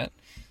enjoying it,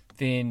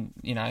 then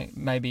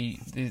maybe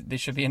there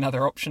should be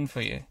another option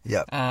for you.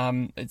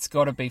 It's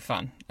got to be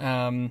fun,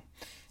 and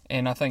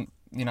I think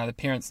the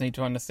parents need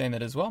to understand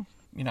that as well.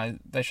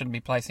 They shouldn't be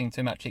placing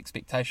too much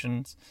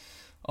expectations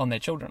on their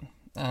children.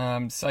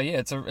 It's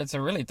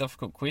a really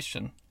difficult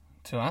question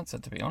to answer,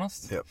 to be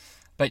honest.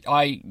 But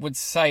I would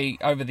say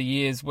over the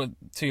years,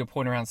 to your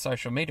point around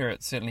social media,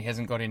 it certainly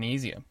hasn't got any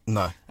easier.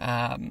 No.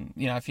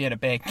 If you had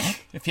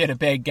a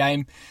bad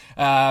game,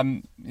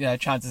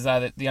 chances are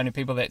that the only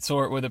people that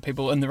saw it were the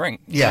people in the ring.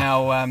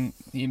 Now,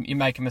 you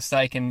make a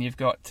mistake and you've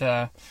got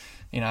a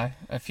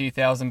few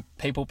thousand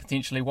people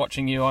potentially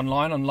watching you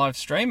online on live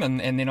stream,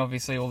 and then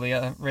obviously all the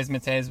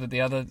razzmatazz with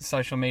the other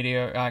social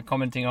media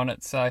commenting on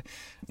it. So,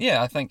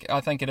 I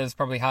think it is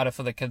probably harder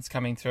for the kids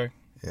coming through.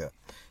 Yeah.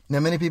 Now,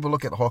 many people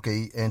look at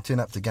hockey and turn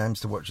up to games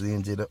to watch the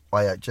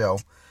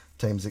NZIHL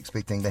teams,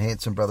 expecting the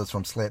Hanson brothers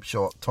from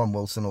Slapshot, Tom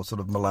Wilson, or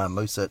sort of Milan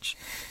Lucic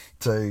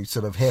to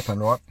sort of happen,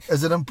 right?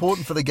 Is it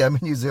important for the game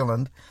in New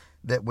Zealand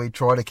that we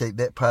try to keep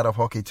that part of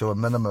hockey to a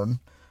minimum,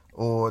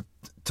 or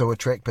to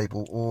attract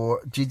people,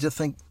 or do you just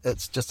think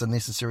it's just a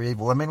necessary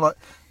evil? I mean, like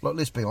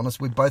let's be honest,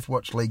 we both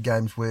watched league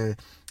games where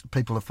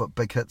people have put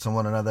big hits on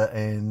one another,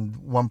 and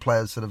one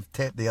player sort of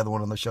tapped the other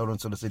one on the shoulder and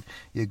sort of said,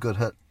 "Yeah, good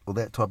hit," or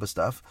that type of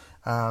stuff.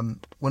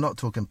 We're not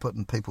talking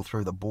putting people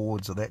through the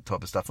boards or that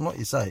type of stuff. And like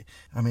you say,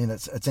 I mean,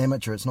 it's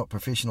amateur, it's not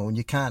professional, and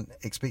you can't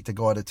expect a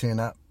guy to turn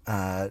up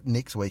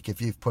next week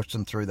if you've pushed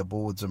him through the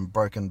boards and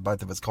broken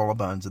both of his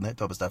collarbones and that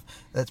type of stuff.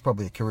 That's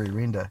probably a career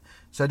ender.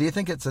 So do you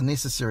think it's a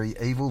necessary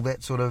evil,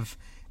 that sort of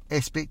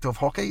aspect of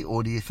hockey,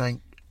 or do you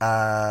think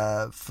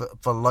for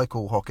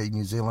local hockey,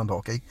 New Zealand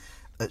hockey,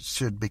 it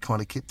should be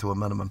kind of kept to a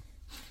minimum?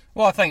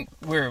 Well, I think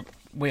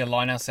we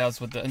align ourselves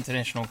with the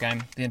international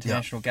game. The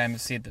international game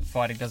has said that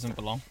fighting doesn't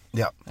belong.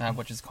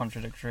 Which is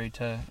contradictory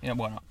to,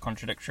 not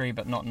contradictory,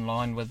 but not in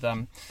line with,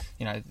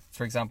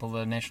 for example,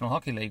 the National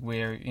Hockey League,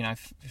 where,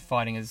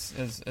 fighting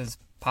is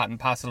part and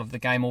parcel of the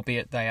game,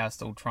 albeit they are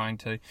still trying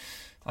to,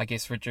 I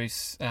guess,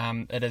 reduce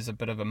it as a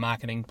bit of a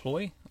marketing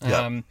ploy.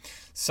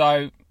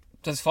 So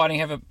does fighting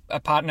have a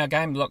part in our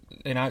game? Look,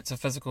 it's a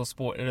physical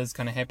sport. It is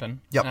going to happen.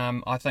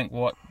 I think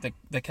what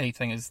the key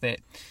thing is that,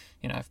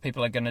 if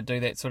people are going to do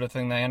that sort of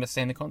thing, they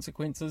understand the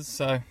consequences.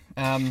 So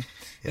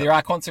there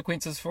are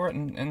consequences for it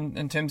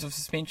in terms of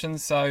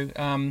suspensions. So,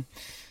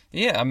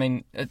 I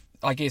mean,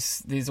 I guess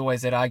there's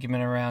always that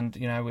argument around,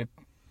 where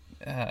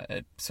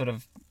it sort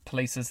of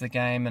polices the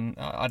game, and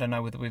I don't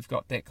know whether we've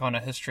got that kind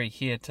of history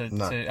here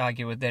to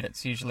argue with that.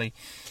 It's usually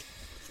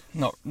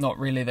not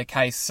really the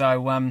case.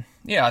 So,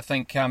 I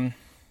think...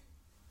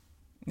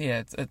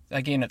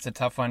 it's a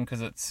tough one,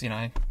 because it's,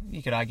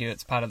 you could argue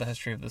it's part of the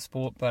history of the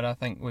sport, but I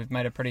think we've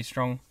made a pretty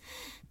strong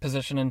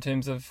position in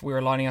terms of we're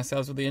aligning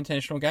ourselves with the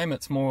international game.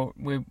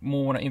 We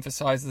more want to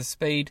emphasise the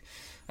speed,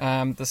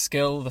 the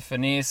skill, the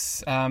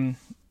finesse,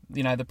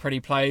 the pretty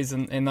plays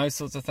and those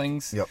sorts of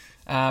things,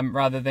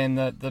 rather than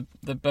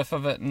the biff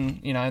of it,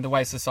 and, the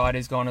way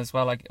society's gone as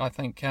well. I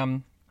think,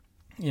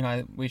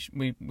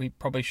 we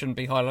probably shouldn't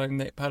be highlighting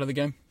that part of the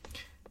game.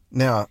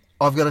 Now,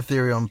 I've got a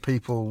theory on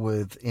people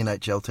with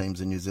NHL teams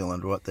in New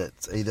Zealand, right?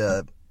 That's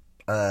either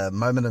a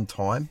moment in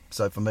time.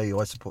 So for me,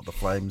 I support the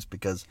Flames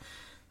because,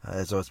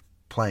 as I was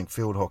playing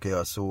field hockey.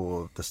 I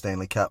saw the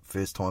Stanley Cup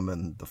first time,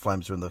 and the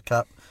Flames were in the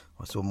Cup.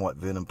 I saw Mike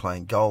Vernon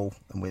playing goal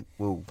and went,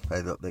 well,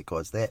 hey, look, that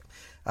guy's that.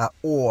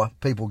 Or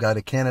people go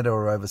to Canada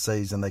or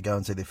overseas and they go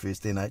and see their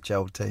first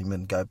NHL team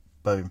and go,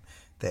 boom,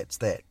 that's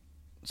that.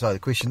 So the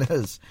question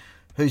is,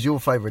 who's your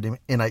favourite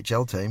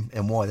NHL team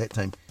and why that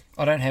team?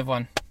 I don't have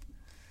one.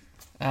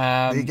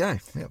 There you go.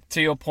 Yep.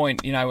 To your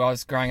point, I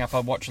was growing up,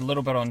 I'd watch a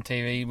little bit on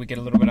TV. We get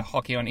a little bit of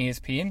hockey on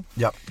ESPN.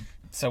 Yep.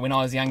 So when I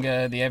was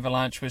younger, the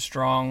Avalanche was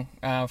strong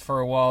for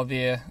a while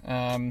there.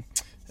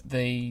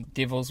 The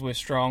Devils were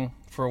strong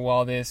for a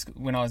while there.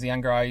 When I was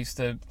younger, I used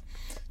to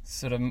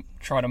sort of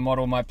try to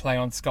model my play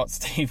on Scott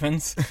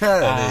Stevens.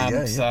 There you go,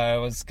 yeah. So I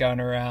was going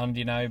around,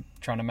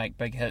 trying to make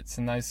big hits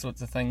and those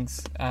sorts of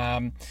things.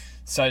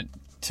 So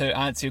to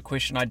answer your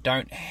question, I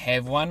don't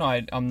have one.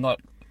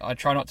 I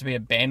try not to be a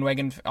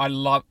bandwagon.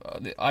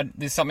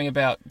 There's something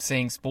about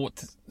seeing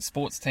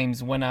sports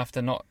teams win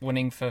after not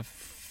winning for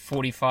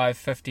 45,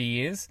 50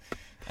 years.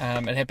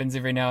 It happens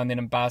every now and then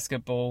in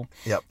basketball,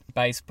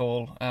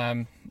 baseball.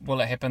 Will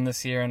it happen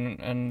this year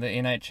in the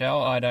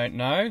NHL? I don't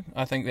know.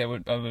 I think that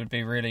would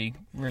be really,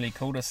 really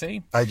cool to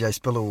see. AJ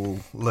Spiller will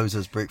lose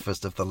his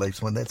breakfast if the Leafs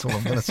win. That's all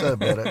I'm going to say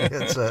about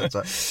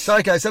it. So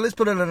okay, so let's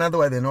put it another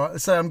way then. Right?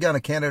 Say I'm going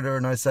to Canada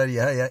and I say to you,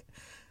 hey,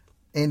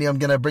 Andy, I'm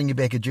going to bring you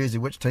back a jersey.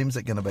 Which team's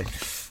it going to be?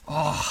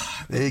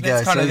 Oh, there you go.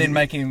 That's kind of then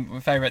making my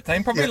favourite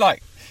team.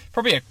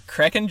 Probably a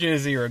Kraken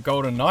jersey or a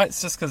Golden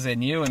Knights, just because they're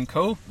new and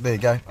cool. There you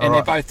go. And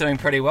they're both doing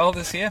pretty well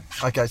this year.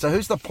 Okay, so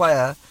who's the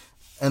player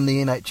in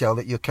the NHL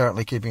that you're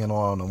currently keeping an eye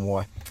on and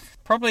why?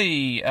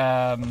 Probably,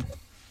 that's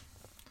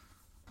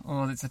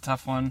a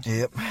tough one.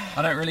 Yep.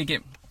 I don't really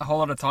get a whole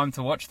lot of time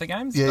to watch the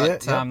games.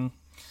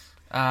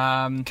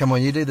 Come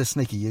on, you do the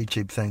sneaky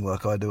YouTube thing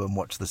like I do and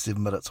watch the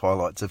 7 minutes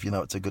highlights if you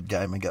know it's a good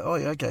game and go, oh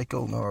yeah, okay,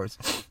 cool, no worries.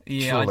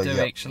 Yeah, surely, I do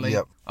actually.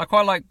 Yep. I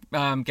quite like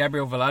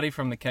Gabriel Velarde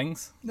from the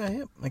Kings. Yeah,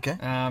 yep,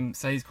 okay.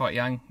 So he's quite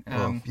young.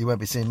 Well, you won't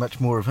be seeing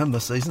much more of him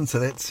this season, so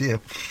that's, Yeah,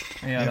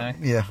 I know.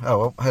 Yeah,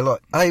 oh well,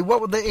 hey,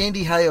 what would the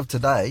Andy Hay of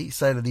today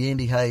say to the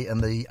Andy Hay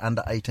and the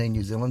under-18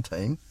 New Zealand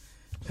team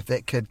if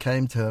that kid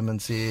came to him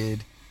and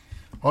said,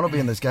 I want to be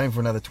in this game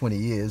for another 20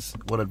 years,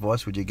 what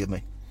advice would you give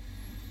me?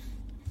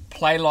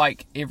 Play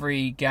like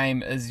every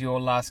game is your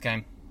last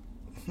game.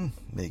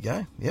 There you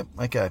go. Yep.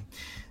 Okay.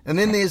 And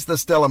then there's the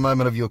stellar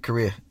moment of your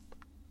career.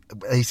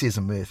 He says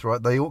in mirth,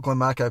 right? The Auckland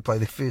Mako play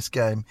their first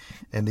game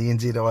in the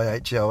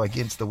NZIHL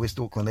against the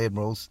West Auckland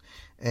Admirals.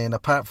 And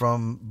apart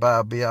from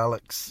Bar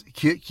Bialik's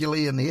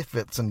Herculean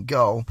efforts and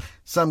goal,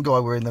 some guy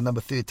wearing the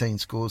number 13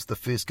 scores the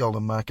first goal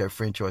in Mako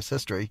franchise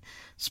history,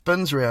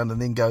 spins around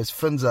and then goes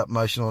fins up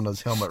motion on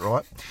his helmet,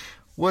 right?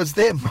 What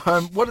did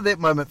that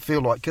moment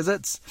feel like? Because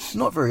it's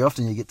not very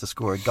often you get to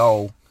score a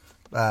goal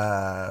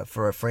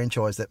for a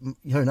franchise that,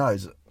 who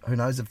knows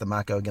if the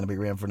Mako are going to be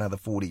around for another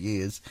 40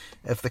 years.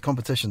 If the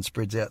competition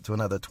spreads out to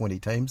another 20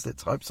 teams,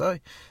 let's hope so.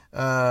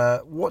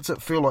 What's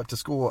it feel like to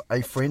score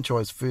a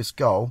franchise first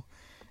goal?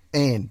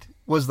 And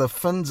was the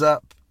fins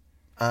up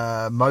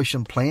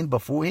motion planned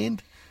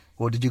beforehand?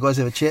 Or did you guys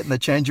have a chat in the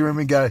changing room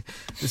and go,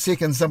 the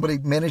second somebody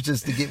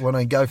manages to get one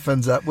and go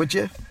fins up, would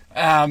you?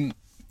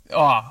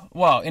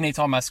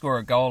 Anytime I score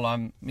a goal,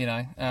 I'm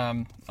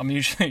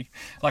usually,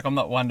 I'm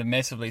not one to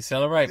massively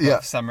celebrate, but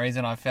for some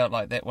reason I felt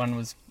like that one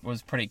was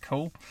pretty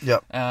cool.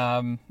 Yep.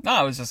 It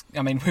was just,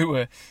 we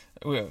were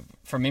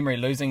from memory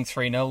losing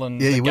 3-0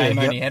 and the game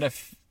only had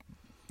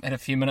a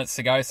few minutes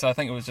to go, so I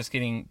think it was just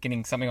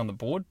getting something on the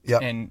board.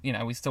 Yep. And,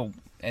 we still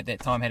at that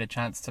time had a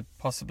chance to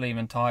possibly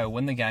even tie or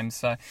win the game,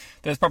 so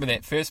there was probably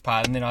that first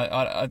part, and then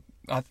I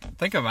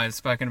think I may have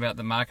spoken about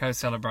the Mako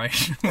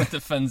celebration with the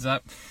fins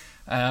up.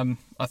 I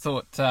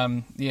thought,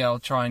 I'll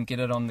try and get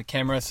it on the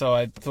camera, so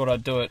I thought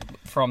I'd do it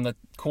from the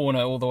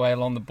corner all the way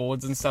along the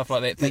boards and stuff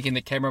like that, thinking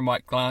the camera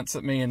might glance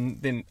at me,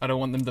 and then I don't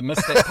want them to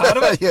miss that part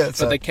of it.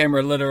 So the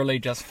camera literally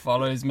just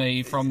follows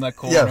me from the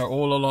corner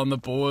all along the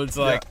boards,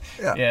 it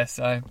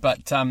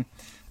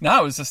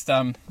was just,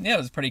 it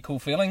was a pretty cool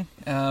feeling.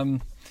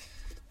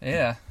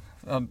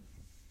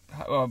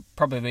 I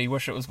probably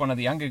wish it was one of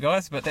the younger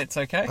guys, but that's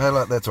okay. Hey,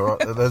 look, that's all right.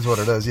 That's what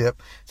it is, yep.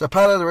 So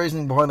part of the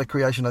reasoning behind the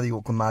creation of the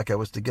Auckland Mako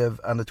was to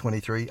give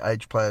under-23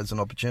 age players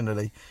an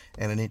opportunity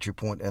and an entry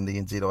point in the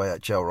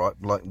NZIHL, right?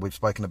 Like we've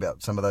spoken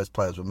about, some of those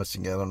players were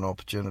missing out on an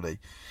opportunity,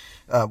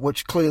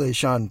 which clearly has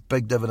shown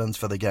big dividends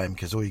for the game,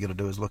 because all you got to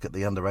do is look at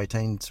the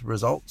under-18s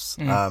results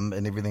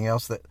and everything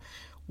else.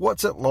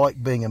 What's it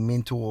like being a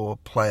mentor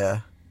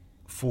player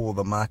for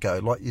the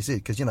Mako? Like you said,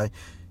 because,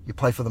 you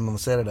play for them on the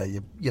Saturday,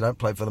 you don't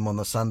play for them on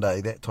the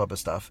Sunday, that type of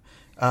stuff.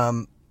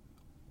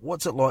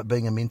 What's it like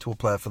being a mentor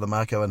player for the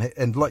Mako?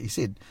 And like you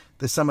said,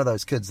 there's some of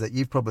those kids that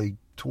you've probably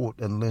taught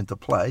and learned to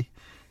play,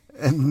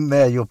 and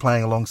now you're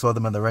playing alongside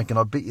them in the rink, and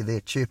I bet you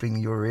they're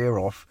chirping your ear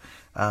off.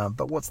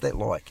 But what's that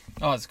like?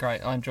 Oh, it's great.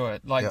 I enjoy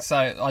it. So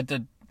I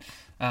did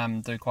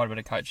do quite a bit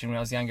of coaching when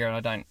I was younger, and I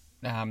don't,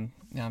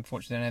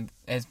 unfortunately, don't have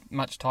as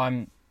much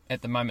time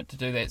at the moment to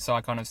do that. So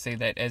I kind of see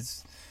that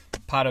as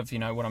part of,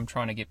 what I'm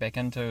trying to get back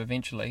into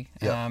eventually.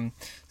 Yep.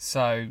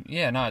 So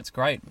yeah, no, it's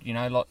great.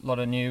 A lot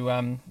of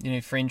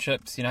new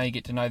friendships. You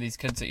get to know these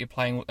kids that you're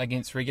playing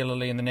against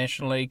regularly in the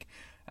National League.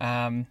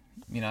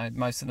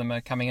 Most of them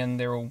are coming in.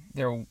 They're all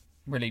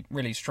really,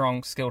 really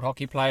strong, skilled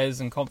hockey players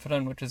and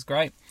confident, which is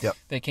great. Yep.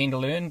 They're keen to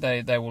learn.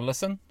 They will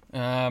listen.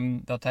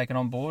 They'll take it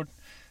on board.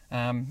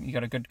 You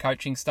got a good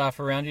coaching staff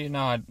around you.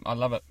 No, I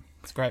love it.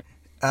 It's great.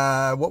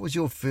 What was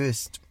your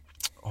first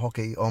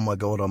hockey, oh my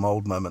God, I'm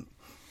old moment?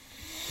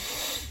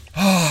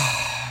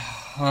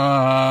 I'm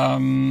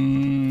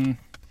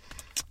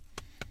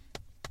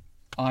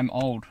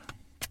old.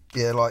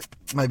 Yeah, like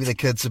maybe the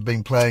kids have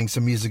been playing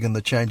some music in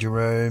the changing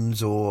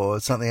rooms or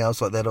something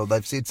else like that, or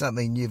they've said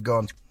something and you've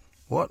gone,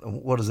 what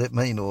does that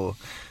mean? Or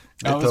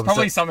it was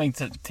probably something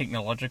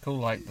technological,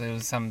 like there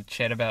was some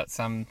chat about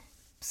something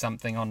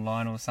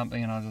online or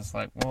something, and I was just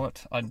like,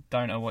 what? I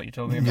don't know what you're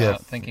talking about. Yeah.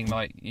 Thinking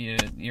like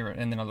you're,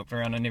 and then I looked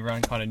around and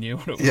everyone kind of knew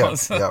what it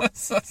was. Yeah.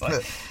 So it's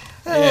like,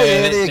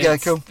 there you go,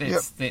 cool.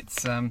 That's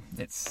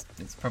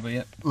probably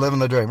it. Living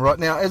the dream. Right,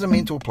 now, as a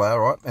mentor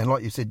player, right, and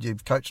like you said,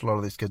 you've coached a lot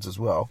of these kids as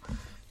well,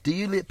 do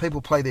you let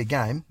people play their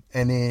game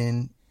and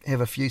then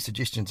have a few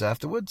suggestions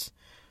afterwards?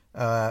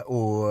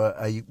 Or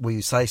will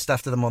you say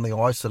stuff to them on the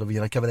ice, sort of,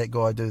 cover that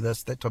guy, do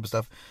this, that type of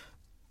stuff?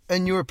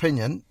 In your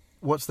opinion,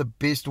 what's the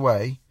best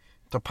way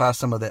to pass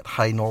some of that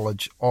hay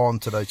knowledge on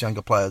to those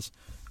younger players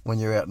when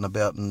you're out and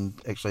about and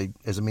actually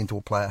as a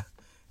mentor player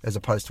as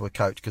opposed to a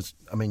coach? Because,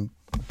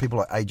 people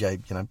like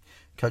AJ,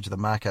 coach of the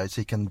Makos,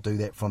 he can do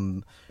that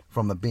from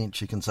the bench.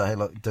 He can say, hey,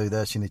 look, do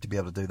this, you need to be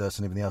able to do this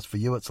and everything else. For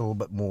you, it's a little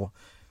bit more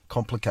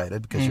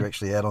complicated because you're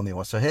actually out on the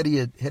ice. So how do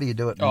you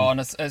do it? And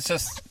it's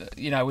just,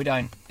 we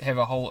don't have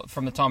a whole,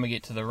 from the time we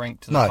get to the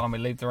rink to the time we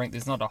leave the rink,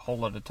 there's not a whole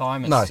lot of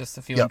time. It's just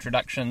a few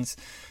introductions,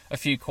 a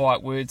few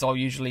quiet words. I'll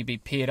usually be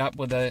paired up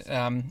with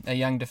a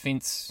young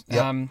defence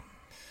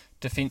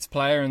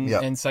player,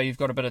 and so you've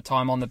got a bit of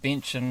time on the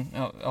bench, and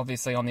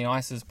obviously on the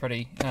ice is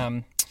pretty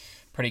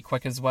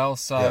quick as well.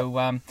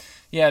 So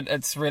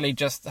it's really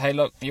just, hey,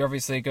 look, you're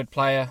obviously a good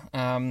player.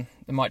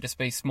 There might just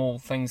be small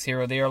things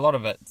here or there. A lot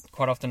of it,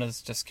 quite often,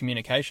 is just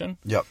communication.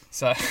 Yep.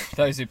 So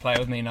those who play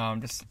with me know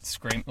I'm just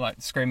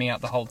screaming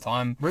out the whole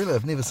time. Really,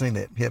 I've never seen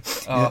that. Yep.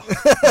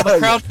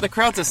 The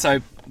crowds are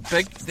so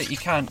big that you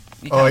can't.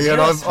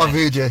 I've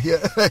heard you.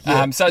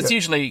 Yeah. So it's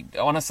usually,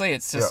 honestly,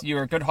 it's just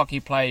you're a good hockey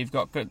player. You've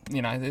got good.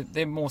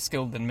 They're more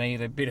skilled than me.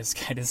 They're better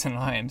skaters than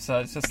I am.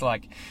 So it's just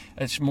like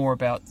it's more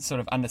about sort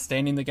of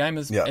understanding the game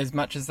as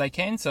much as they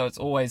can. So it's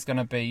always going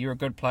to be, you're a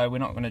good player. We're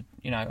not going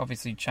to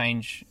obviously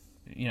change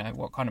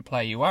what kind of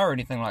player you are or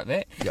anything like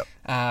that. Yep.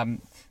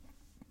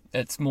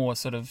 It's more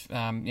sort of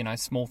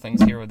small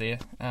things here or there.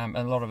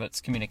 A lot of it's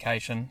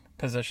communication,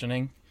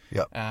 positioning,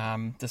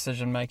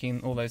 decision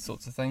making, all those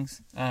sorts of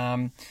things.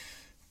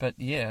 But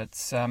yeah,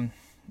 it's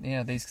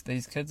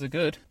these kids are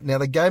good. Now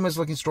the game is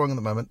looking strong at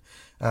the moment.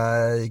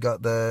 You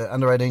got the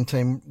under-18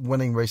 team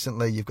winning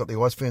recently. You've got the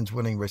Ice Ferns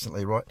winning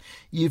recently, right?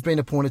 You've been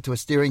appointed to a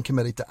steering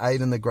committee to aid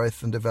in the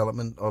growth and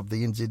development of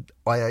the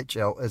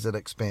NZIHL as it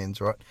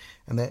expands, right?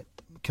 And that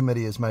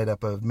committee is made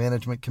up of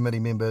management committee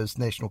members,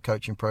 national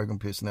coaching program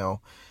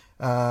personnel.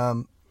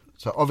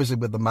 So obviously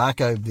with the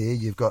Mako there,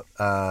 you've got,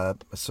 I'm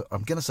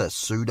going to say a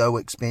pseudo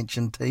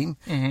expansion team.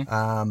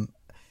 Mm-hmm.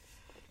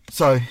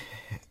 So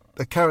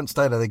the current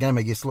state of the game,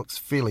 I guess, looks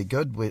fairly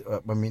good.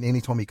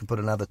 Anytime you can put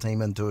another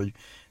team into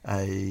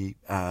a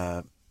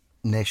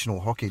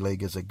National Hockey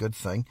League is a good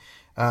thing.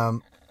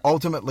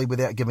 Ultimately,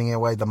 without giving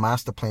away the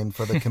master plan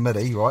for the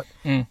committee, right?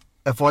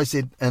 If I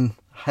said in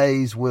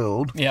Hay's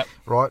world,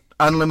 right,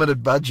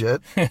 unlimited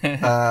budget,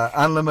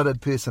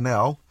 unlimited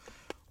personnel,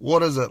 what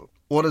does it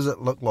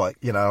look like?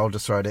 I'll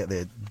just throw it out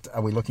there.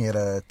 Are we looking at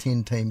a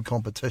 10-team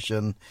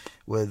competition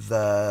with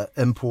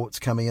imports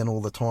coming in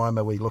all the time?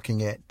 Are we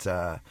looking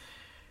at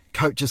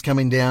coaches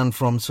coming down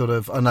from sort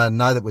of... I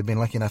know that we've been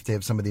lucky enough to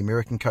have some of the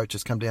American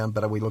coaches come down,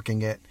 but are we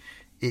looking at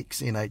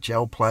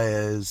ex-NHL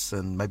players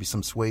and maybe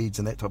some Swedes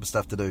and that type of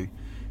stuff to do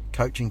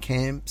coaching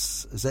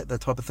camps? Is that the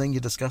type of thing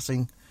you're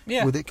discussing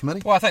with that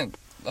committee? Well, I think,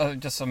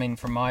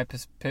 from my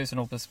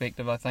personal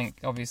perspective, I think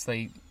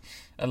obviously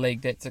a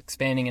league that's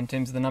expanding in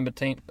terms of the number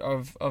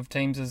of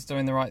teams is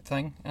doing the right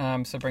thing.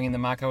 So bringing the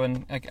Mako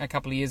in a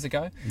couple of years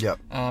ago. Yep.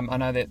 I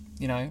know that,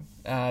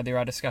 there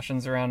are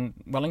discussions around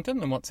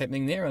Wellington and what's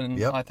happening there,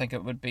 and I think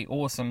it would be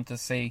awesome to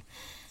see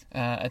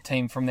a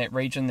team from that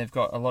region. They've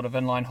got a lot of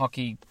inline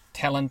hockey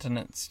talent, and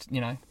it's,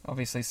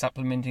 obviously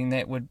supplementing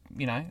that would,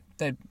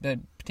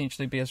 they'd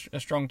potentially be a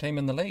strong team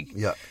in the league.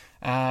 Yeah.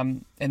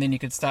 And then you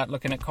could start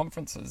looking at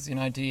conferences.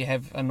 Do you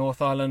have a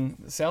North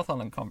Island, South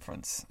Island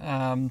conference?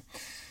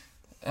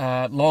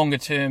 Longer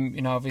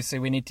term, obviously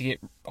we need to get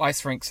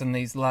ice rinks in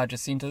these larger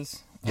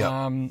centres.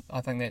 Yeah.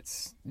 I think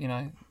that's,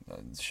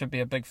 should be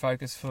a big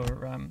focus for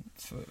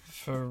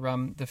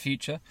the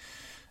future.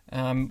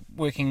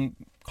 Working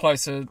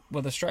closer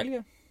with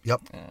Australia.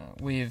 Yep.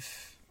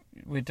 We've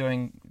we're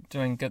doing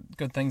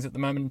good things at the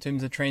moment in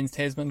terms of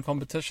Trans-Tasman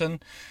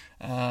competition.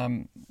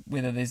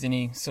 Whether there's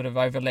any sort of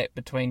overlap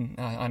between,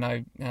 I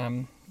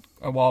know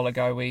a while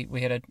ago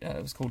we had it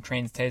was called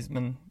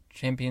Trans-Tasman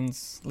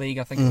Champions League,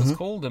 I think it was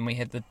called, and we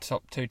had the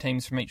top 2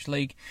 teams from each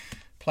league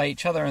play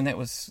each other, and that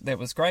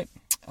was great.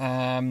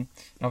 And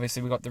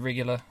obviously we got the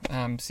regular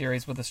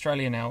series with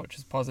Australia now, which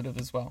is positive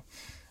as well.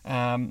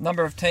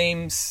 Number of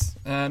teams,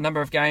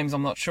 number of games,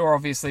 I'm not sure.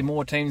 Obviously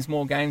more teams,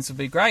 more games would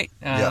be great.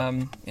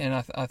 And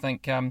I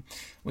think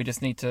we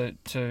just need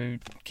to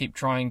keep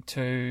trying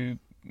to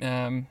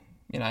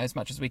as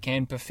much as we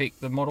can,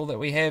 perfect the model that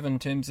we have in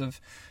terms of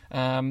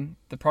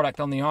the product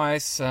on the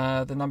ice,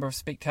 the number of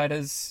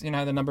spectators, the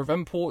number of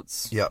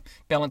imports,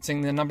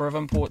 balancing the number of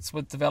imports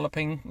with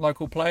developing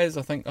local players.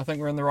 I think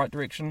we're in the right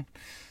direction.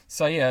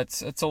 So yeah,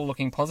 it's all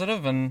looking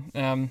positive,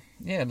 and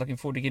looking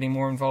forward to getting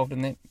more involved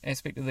in that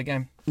aspect of the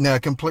game. Now, I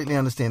completely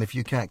understand if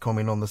you can't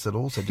comment on this at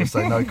all, so just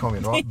say no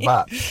comment, right?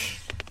 But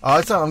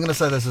I'm going to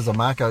say this as a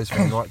Mako's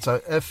fan, right? So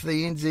if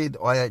the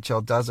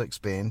NZIHL does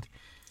expand,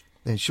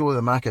 then surely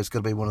the Mako's got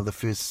to be one of the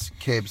first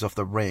cabs off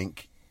the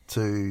rank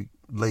to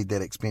lead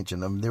that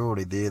expansion. I mean, they're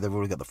already there. They've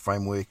already got the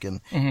framework and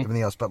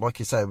everything else. But like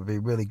you say, it would be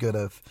really good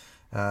if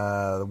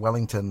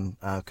Wellington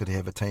could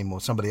have a team,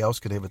 or somebody else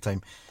could have a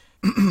team.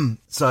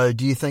 So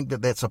do you think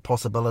that that's a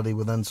possibility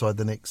with inside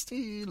the next,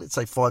 let's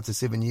say, 5 to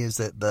 7 years,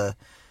 that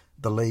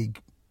the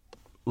league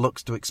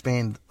looks to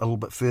expand a little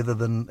bit further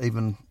than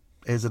even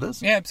as it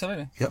is? Yeah,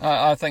 absolutely. Yep.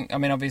 I think,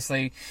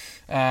 obviously,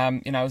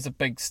 it was a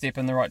big step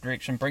in the right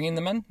direction bringing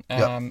them in.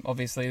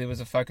 Obviously, there was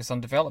a focus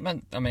on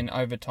development.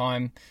 Over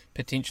time,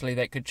 potentially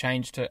that could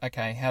change to,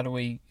 okay, how do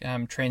we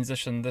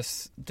transition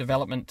this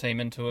development team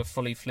into a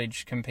fully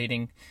fledged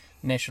competing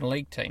National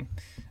League team?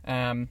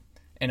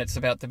 And it's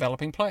about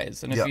developing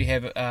players. And if you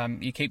have,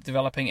 you keep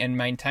developing and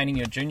maintaining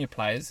your junior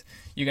players,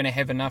 you're going to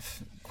have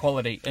enough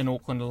quality in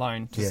Auckland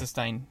alone to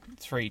sustain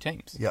 3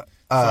 teams.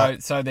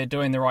 So they're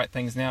doing the right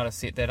things now to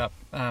set that up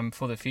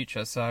for the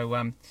future.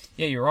 So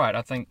you're right.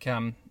 I think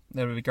that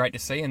would be great to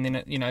see. And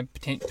then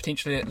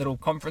potentially that little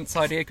conference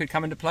idea could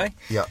come into play.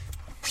 Yeah,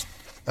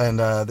 and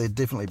there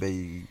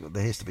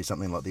has to be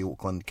something like the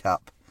Auckland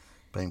Cup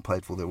being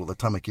played for there, or the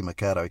Tamaki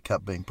Makaurau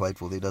Cup being played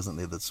for there, doesn't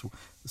there? The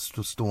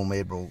Storm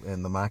Admiral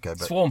and the Mako.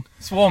 But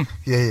Swarm.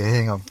 Yeah,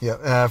 hang on.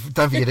 Yeah,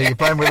 don't forget you're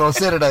playing with on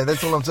Saturday.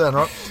 That's all I'm saying,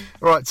 right?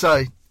 Right,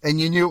 so, and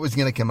you knew it was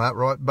going to come up,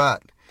 right?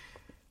 But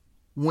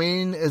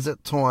when is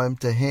it time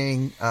to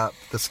hang up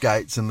the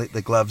skates and let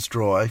the gloves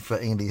dry for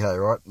Andy Hay,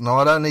 right? No,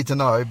 I don't need to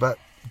know, but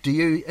do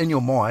you, in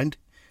your mind,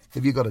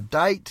 have you got a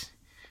date?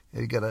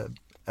 Have you got a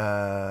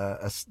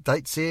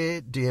date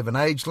set? Do you have an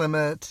age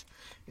limit?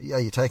 Are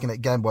you taking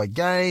it game by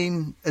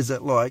game? Is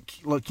it like,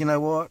 look, you know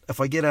what? If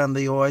I get on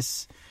the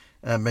ice,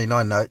 I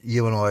know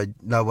you and I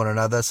know one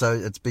another, so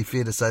it's be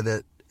fair to say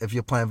that if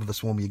you're playing for the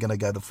Swarm, you're going to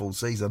go the full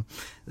season.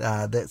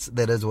 That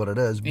is what it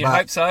is. You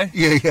hope so.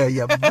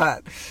 Yeah.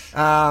 But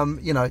are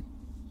you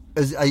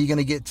going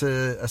to get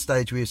to a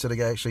stage where you sort of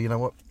go, actually, you know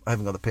what? I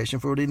haven't got the passion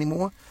for it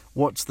anymore.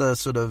 What's the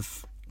sort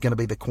of going to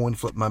be the coin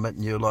flip moment,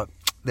 and you're like,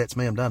 that's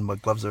me, I'm done. My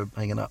gloves are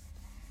hanging up.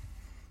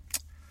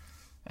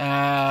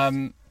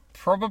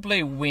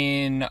 Probably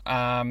when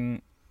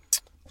I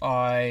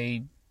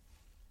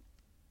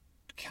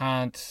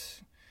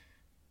can't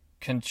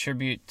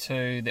contribute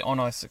to the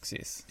on-ice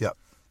success. Yep.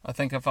 I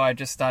think if I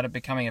just started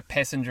becoming a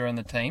passenger in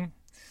the team,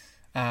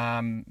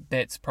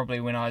 that's probably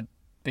when I'd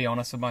be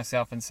honest with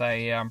myself and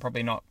say, I'm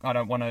probably not. I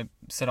don't want to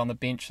sit on the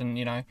bench and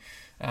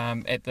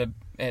at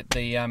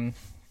the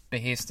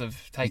behest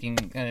of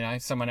taking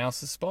someone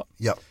else's spot.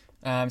 Yep.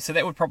 So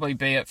that would probably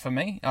be it for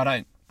me. I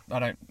don't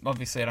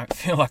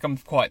feel like I'm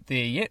quite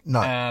there yet.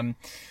 No.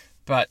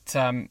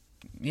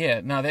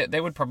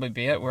 That would probably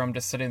be it, where I'm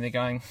just sitting there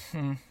going,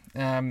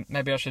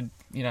 maybe I should,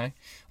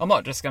 I'm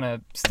not just going to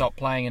stop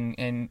playing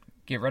and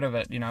get rid of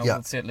it.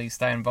 I'll certainly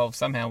stay involved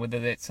somehow, whether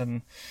that's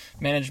in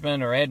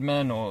management or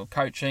admin or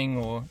coaching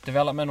or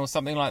development or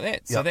something like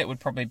that. So that would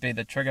probably be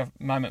the trigger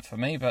moment for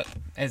me. But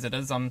as it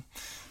is, I'm,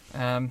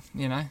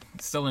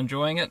 still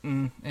enjoying it,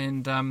 and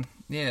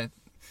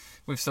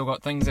we've still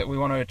got things that we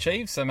want to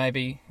achieve, so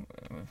maybe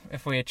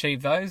if we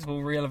achieve those,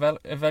 we'll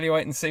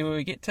evaluate and see where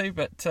we get to.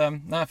 But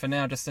for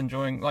now, just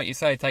enjoying, like you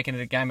say, taking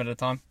it a game at a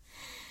time.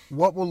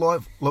 What will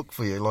life look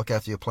for you like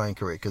after your playing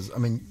career? Because,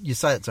 you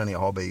say it's only a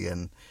hobby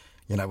and,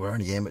 we're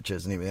only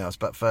amateurs and everything else,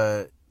 but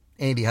for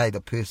Andy Hay, the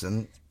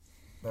person,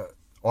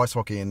 ice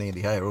hockey and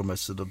Andy Hay are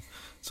almost sort of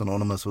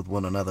synonymous with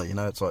one another.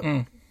 It's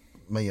like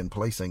me and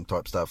policing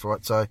type stuff,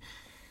 right? So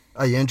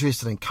are you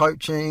interested in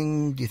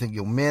coaching? Do you think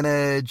you'll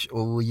manage?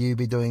 Or will you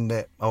be doing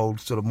that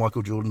old sort of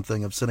Michael Jordan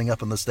thing of sitting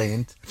up in the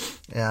stand?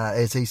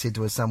 As he said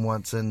to his son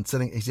once,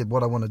 he said,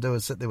 what I want to do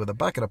is sit there with a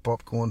bucket of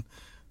popcorn,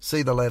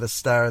 see the latest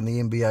star in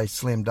the NBA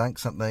slam dunk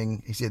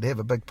something. He said, have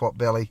a big pot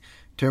belly,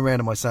 turn around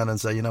to my son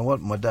and say, you know what,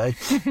 my day,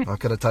 I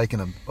could have taken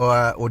him.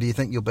 Or do you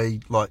think you'll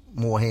be like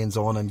more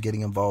hands-on and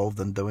getting involved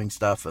and doing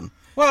stuff and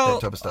that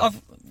type of stuff?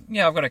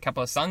 I've got a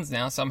couple of sons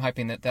now, so I'm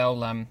hoping that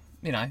they'll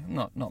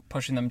not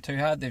pushing them too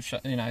hard. They've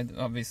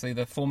obviously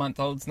the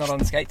 4-month-old's not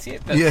on skates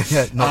yet, but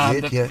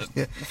not yet.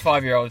 The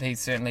 5-year-old, he's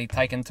certainly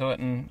taken to it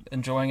and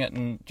enjoying it,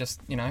 and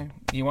just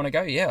you want to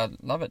go, I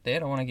love it,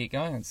 Dad, I want to get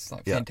going. It's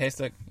like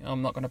fantastic.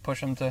 I'm not going to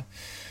push him to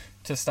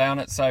stay on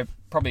it. So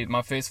probably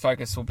my first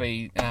focus will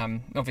be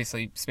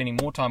obviously spending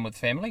more time with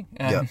family,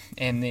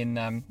 and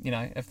then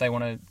if they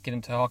want to get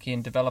into hockey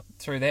and develop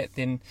through that,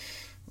 then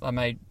I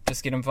may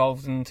just get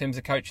involved in terms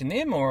of coaching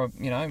them, or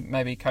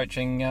maybe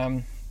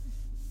coaching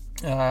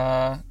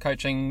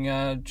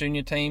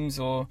junior teams,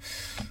 or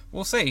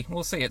we'll see.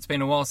 It's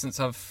been a while since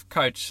I've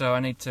coached, so I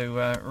need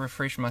to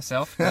refresh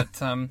myself.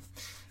 But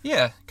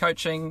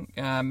coaching,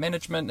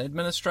 management,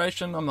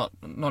 administration, I'm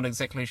not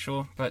exactly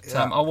sure, but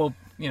I will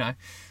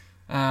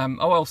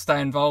I will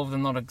stay involved.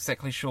 I'm not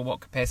exactly sure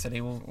what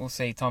capacity. We'll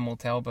see. Time will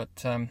tell.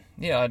 But I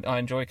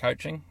enjoy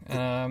coaching.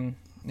 I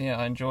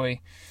enjoy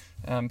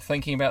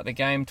thinking about the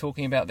game,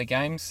 talking about the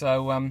game.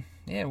 So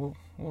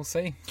we'll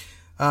see.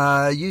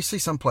 You see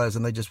some players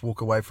and they just walk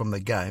away from the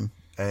game,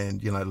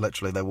 and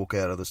literally they walk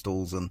out of the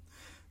stalls and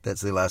that's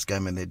their last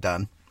game and they're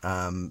done.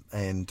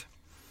 And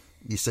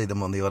you see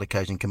them on the odd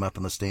occasion come up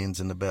in the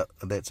stands, and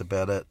that's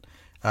about it.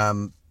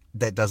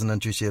 That doesn't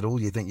interest you at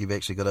all? You think you've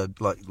actually got to,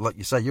 like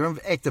you say, you're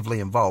actively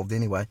involved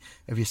anyway.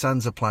 If your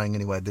sons are playing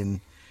anyway, then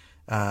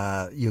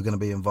you're going to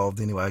be involved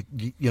anyway.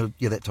 You're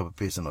that type of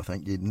person, I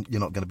think. You're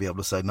not going to be able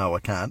to say, no, I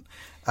can't.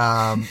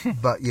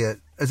 But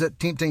is it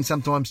tempting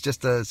sometimes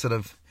just to sort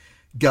of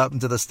go up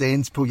into the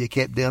stands, pull your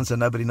cap down so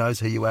nobody knows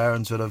who you are,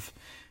 and sort of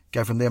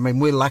go from there? I mean,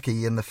 we're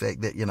lucky in the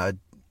fact that,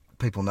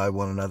 people know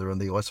one another in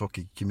the ice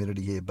hockey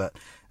community here, but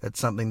it's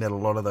something that a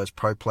lot of those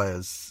pro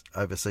players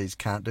overseas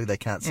can't do. They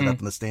can't sit up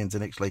in the stands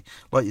and actually,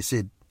 like you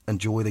said,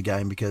 enjoy the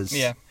game, because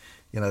they've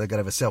got to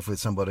have a selfie with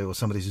somebody, or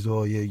somebody says,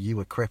 oh, you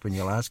were crap in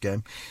your last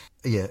game.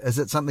 Yeah, is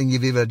it something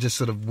you've ever just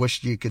sort of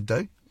wished you could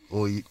do?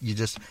 Or you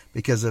just,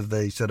 because of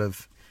the sort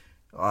of,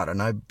 I don't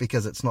know,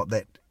 because it's not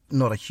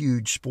a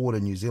huge sport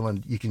in New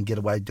Zealand, you can get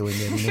away doing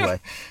that anyway?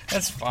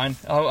 That's fine.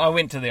 I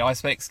went to the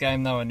Icebacks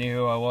game though. I knew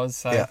who I was,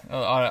 so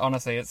I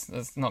honestly,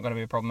 it's not going to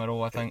be a problem at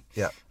all, I think.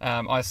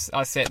 I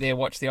sat there,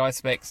 watched the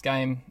Icebacks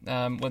game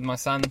with my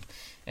son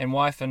and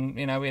wife, and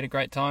we had a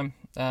great time.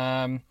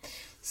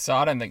 So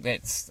I don't think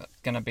that's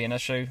going to be an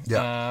issue.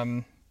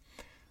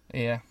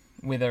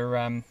 Whether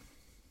I'm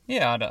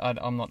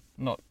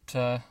not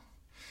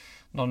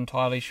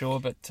entirely sure,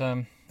 but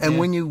and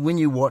when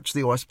you watch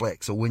the Ice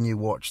Blacks, or when you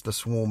watch the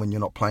Swarm and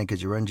you're not playing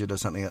because you're injured or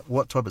something,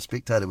 what type of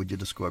spectator would you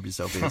describe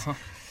yourself as?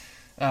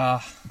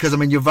 Because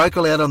you're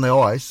vocal out on the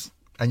ice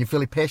and you're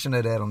fairly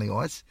passionate out on the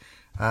ice.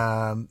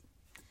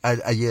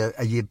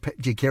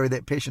 Do you carry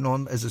that passion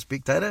on as a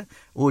spectator,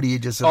 or do you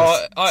just sort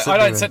of I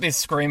don't sit there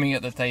screaming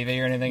at the TV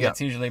or anything.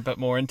 It's usually a bit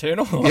more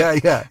internal.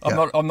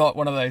 I'm not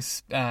one of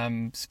those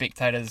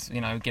spectators,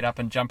 get up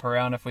and jump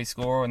around if we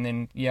score and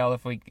then yell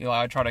if we.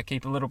 I try to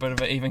keep a little bit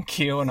of an even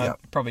keel, and I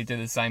probably do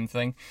the same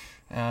thing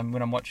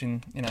when I'm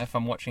watching. If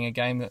I'm watching a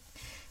game that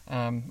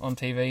on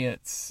TV,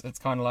 it's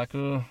kind of like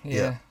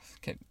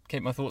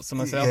keep my thoughts to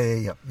myself.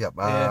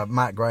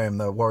 Mark Graham,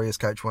 the Warriors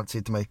coach, once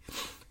said to me,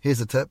 here's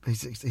a tip. He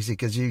said,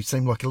 because you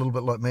seem like a little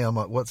bit like me. I'm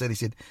like, what's that? He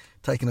said,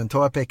 take an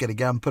entire packet of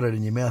gum, put it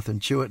in your mouth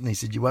and chew it. And he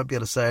said, you won't be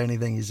able to say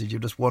anything. He said, you'll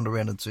just wander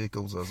around in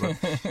circles. I was like,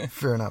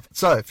 fair enough.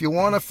 So if you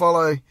want to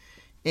follow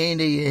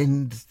Andy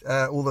and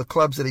all the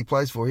clubs that he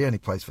plays for, he only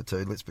plays for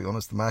two, let's be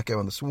honest, the Mako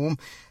and the Swarm.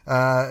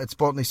 It's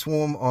Botany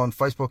Swarm on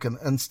Facebook and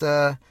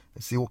Insta.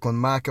 It's the Auckland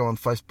Mako on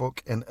Facebook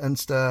and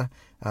Insta.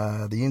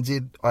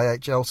 The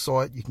NZIHL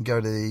site, you can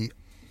go to the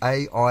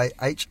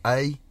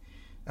AIHA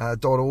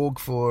 .org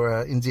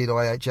for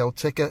NZIHL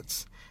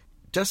tickets.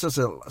 Just as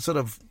a sort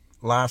of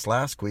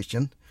last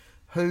question,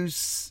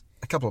 who's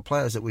a couple of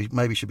players that we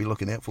maybe should be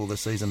looking out for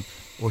this season?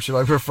 Or should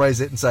I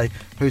rephrase it and say,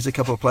 who's a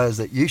couple of players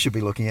that you should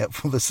be looking out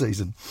for this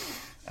season?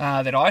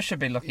 That I should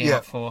be looking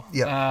out for?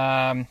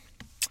 From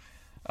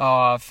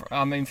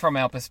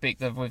our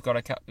perspective, we've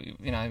got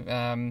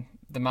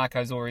the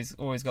Mako's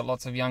always got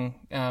lots of young,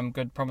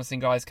 good, promising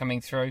guys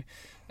coming through.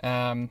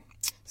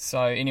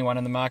 So anyone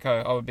in the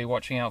Mako I would be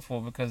watching out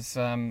for, because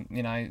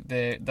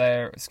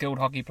they're skilled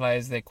hockey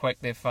players, they're quick,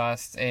 they're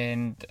fast,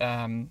 and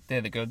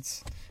they're the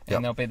goods,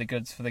 and they'll be the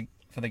goods for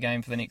the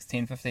game for the next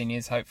 10-15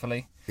 years,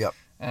 hopefully.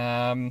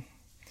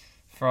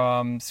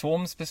 From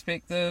Swarm's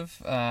perspective,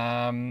 we've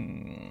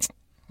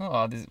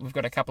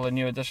got a couple of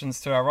new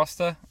additions to our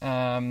roster.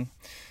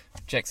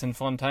 Jackson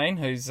Fontaine,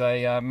 who's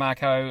a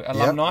Mako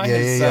alumni,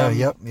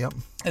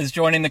 is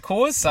joining the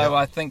cause. So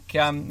I think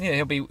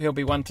he'll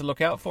be one to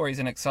look out for. He's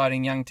an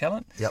exciting young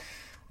talent.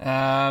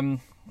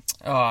 Anyone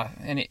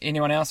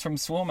else from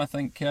Swarm? I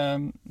think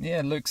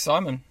Luke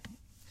Simon.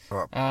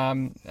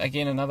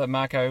 Again, another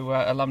Mako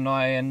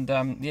alumni, and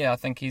I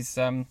think he's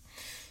prepping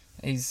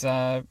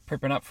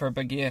up for a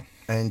big year.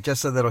 And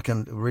just so that I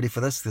can ready for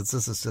this, because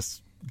this is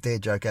just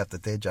dad joke after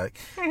dad joke,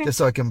 just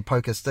so I can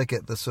poke a stick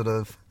at the sort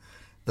of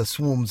the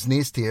Swarm's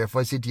nest here. If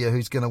I said to you,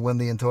 who's going to win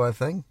the entire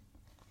thing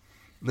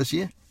this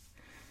year?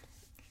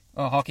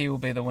 Hockey will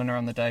be the winner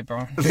on the day,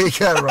 Brian. There you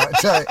go, right.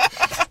 So,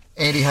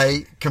 Andy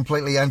Hay,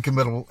 completely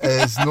uncommittal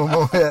as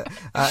normal.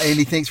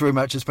 Andy, thanks very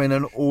much. It's been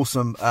an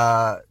awesome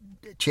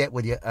chat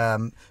with you.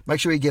 Make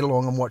sure you get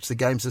along and watch the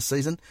games this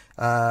season.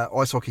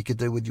 Ice hockey could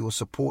do with your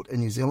support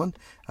in New Zealand,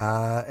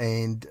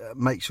 and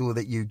make sure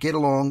that you get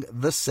along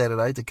this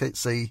Saturday to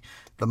see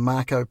the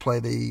Mako play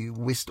the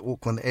West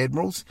Auckland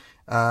Admirals,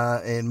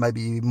 and maybe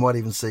you might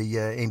even see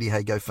Andy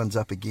Hay go fins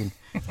up again.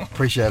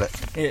 Appreciate it.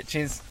 Yeah,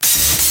 cheers.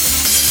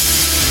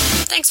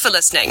 Thanks for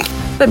listening.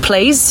 But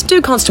please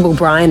do Constable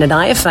Brian and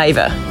I a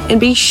favour and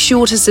be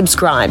sure to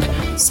subscribe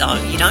so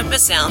you don't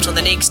miss out on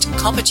the next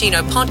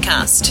Cappuccino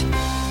podcast.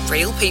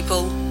 Real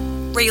people,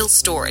 real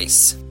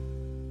stories.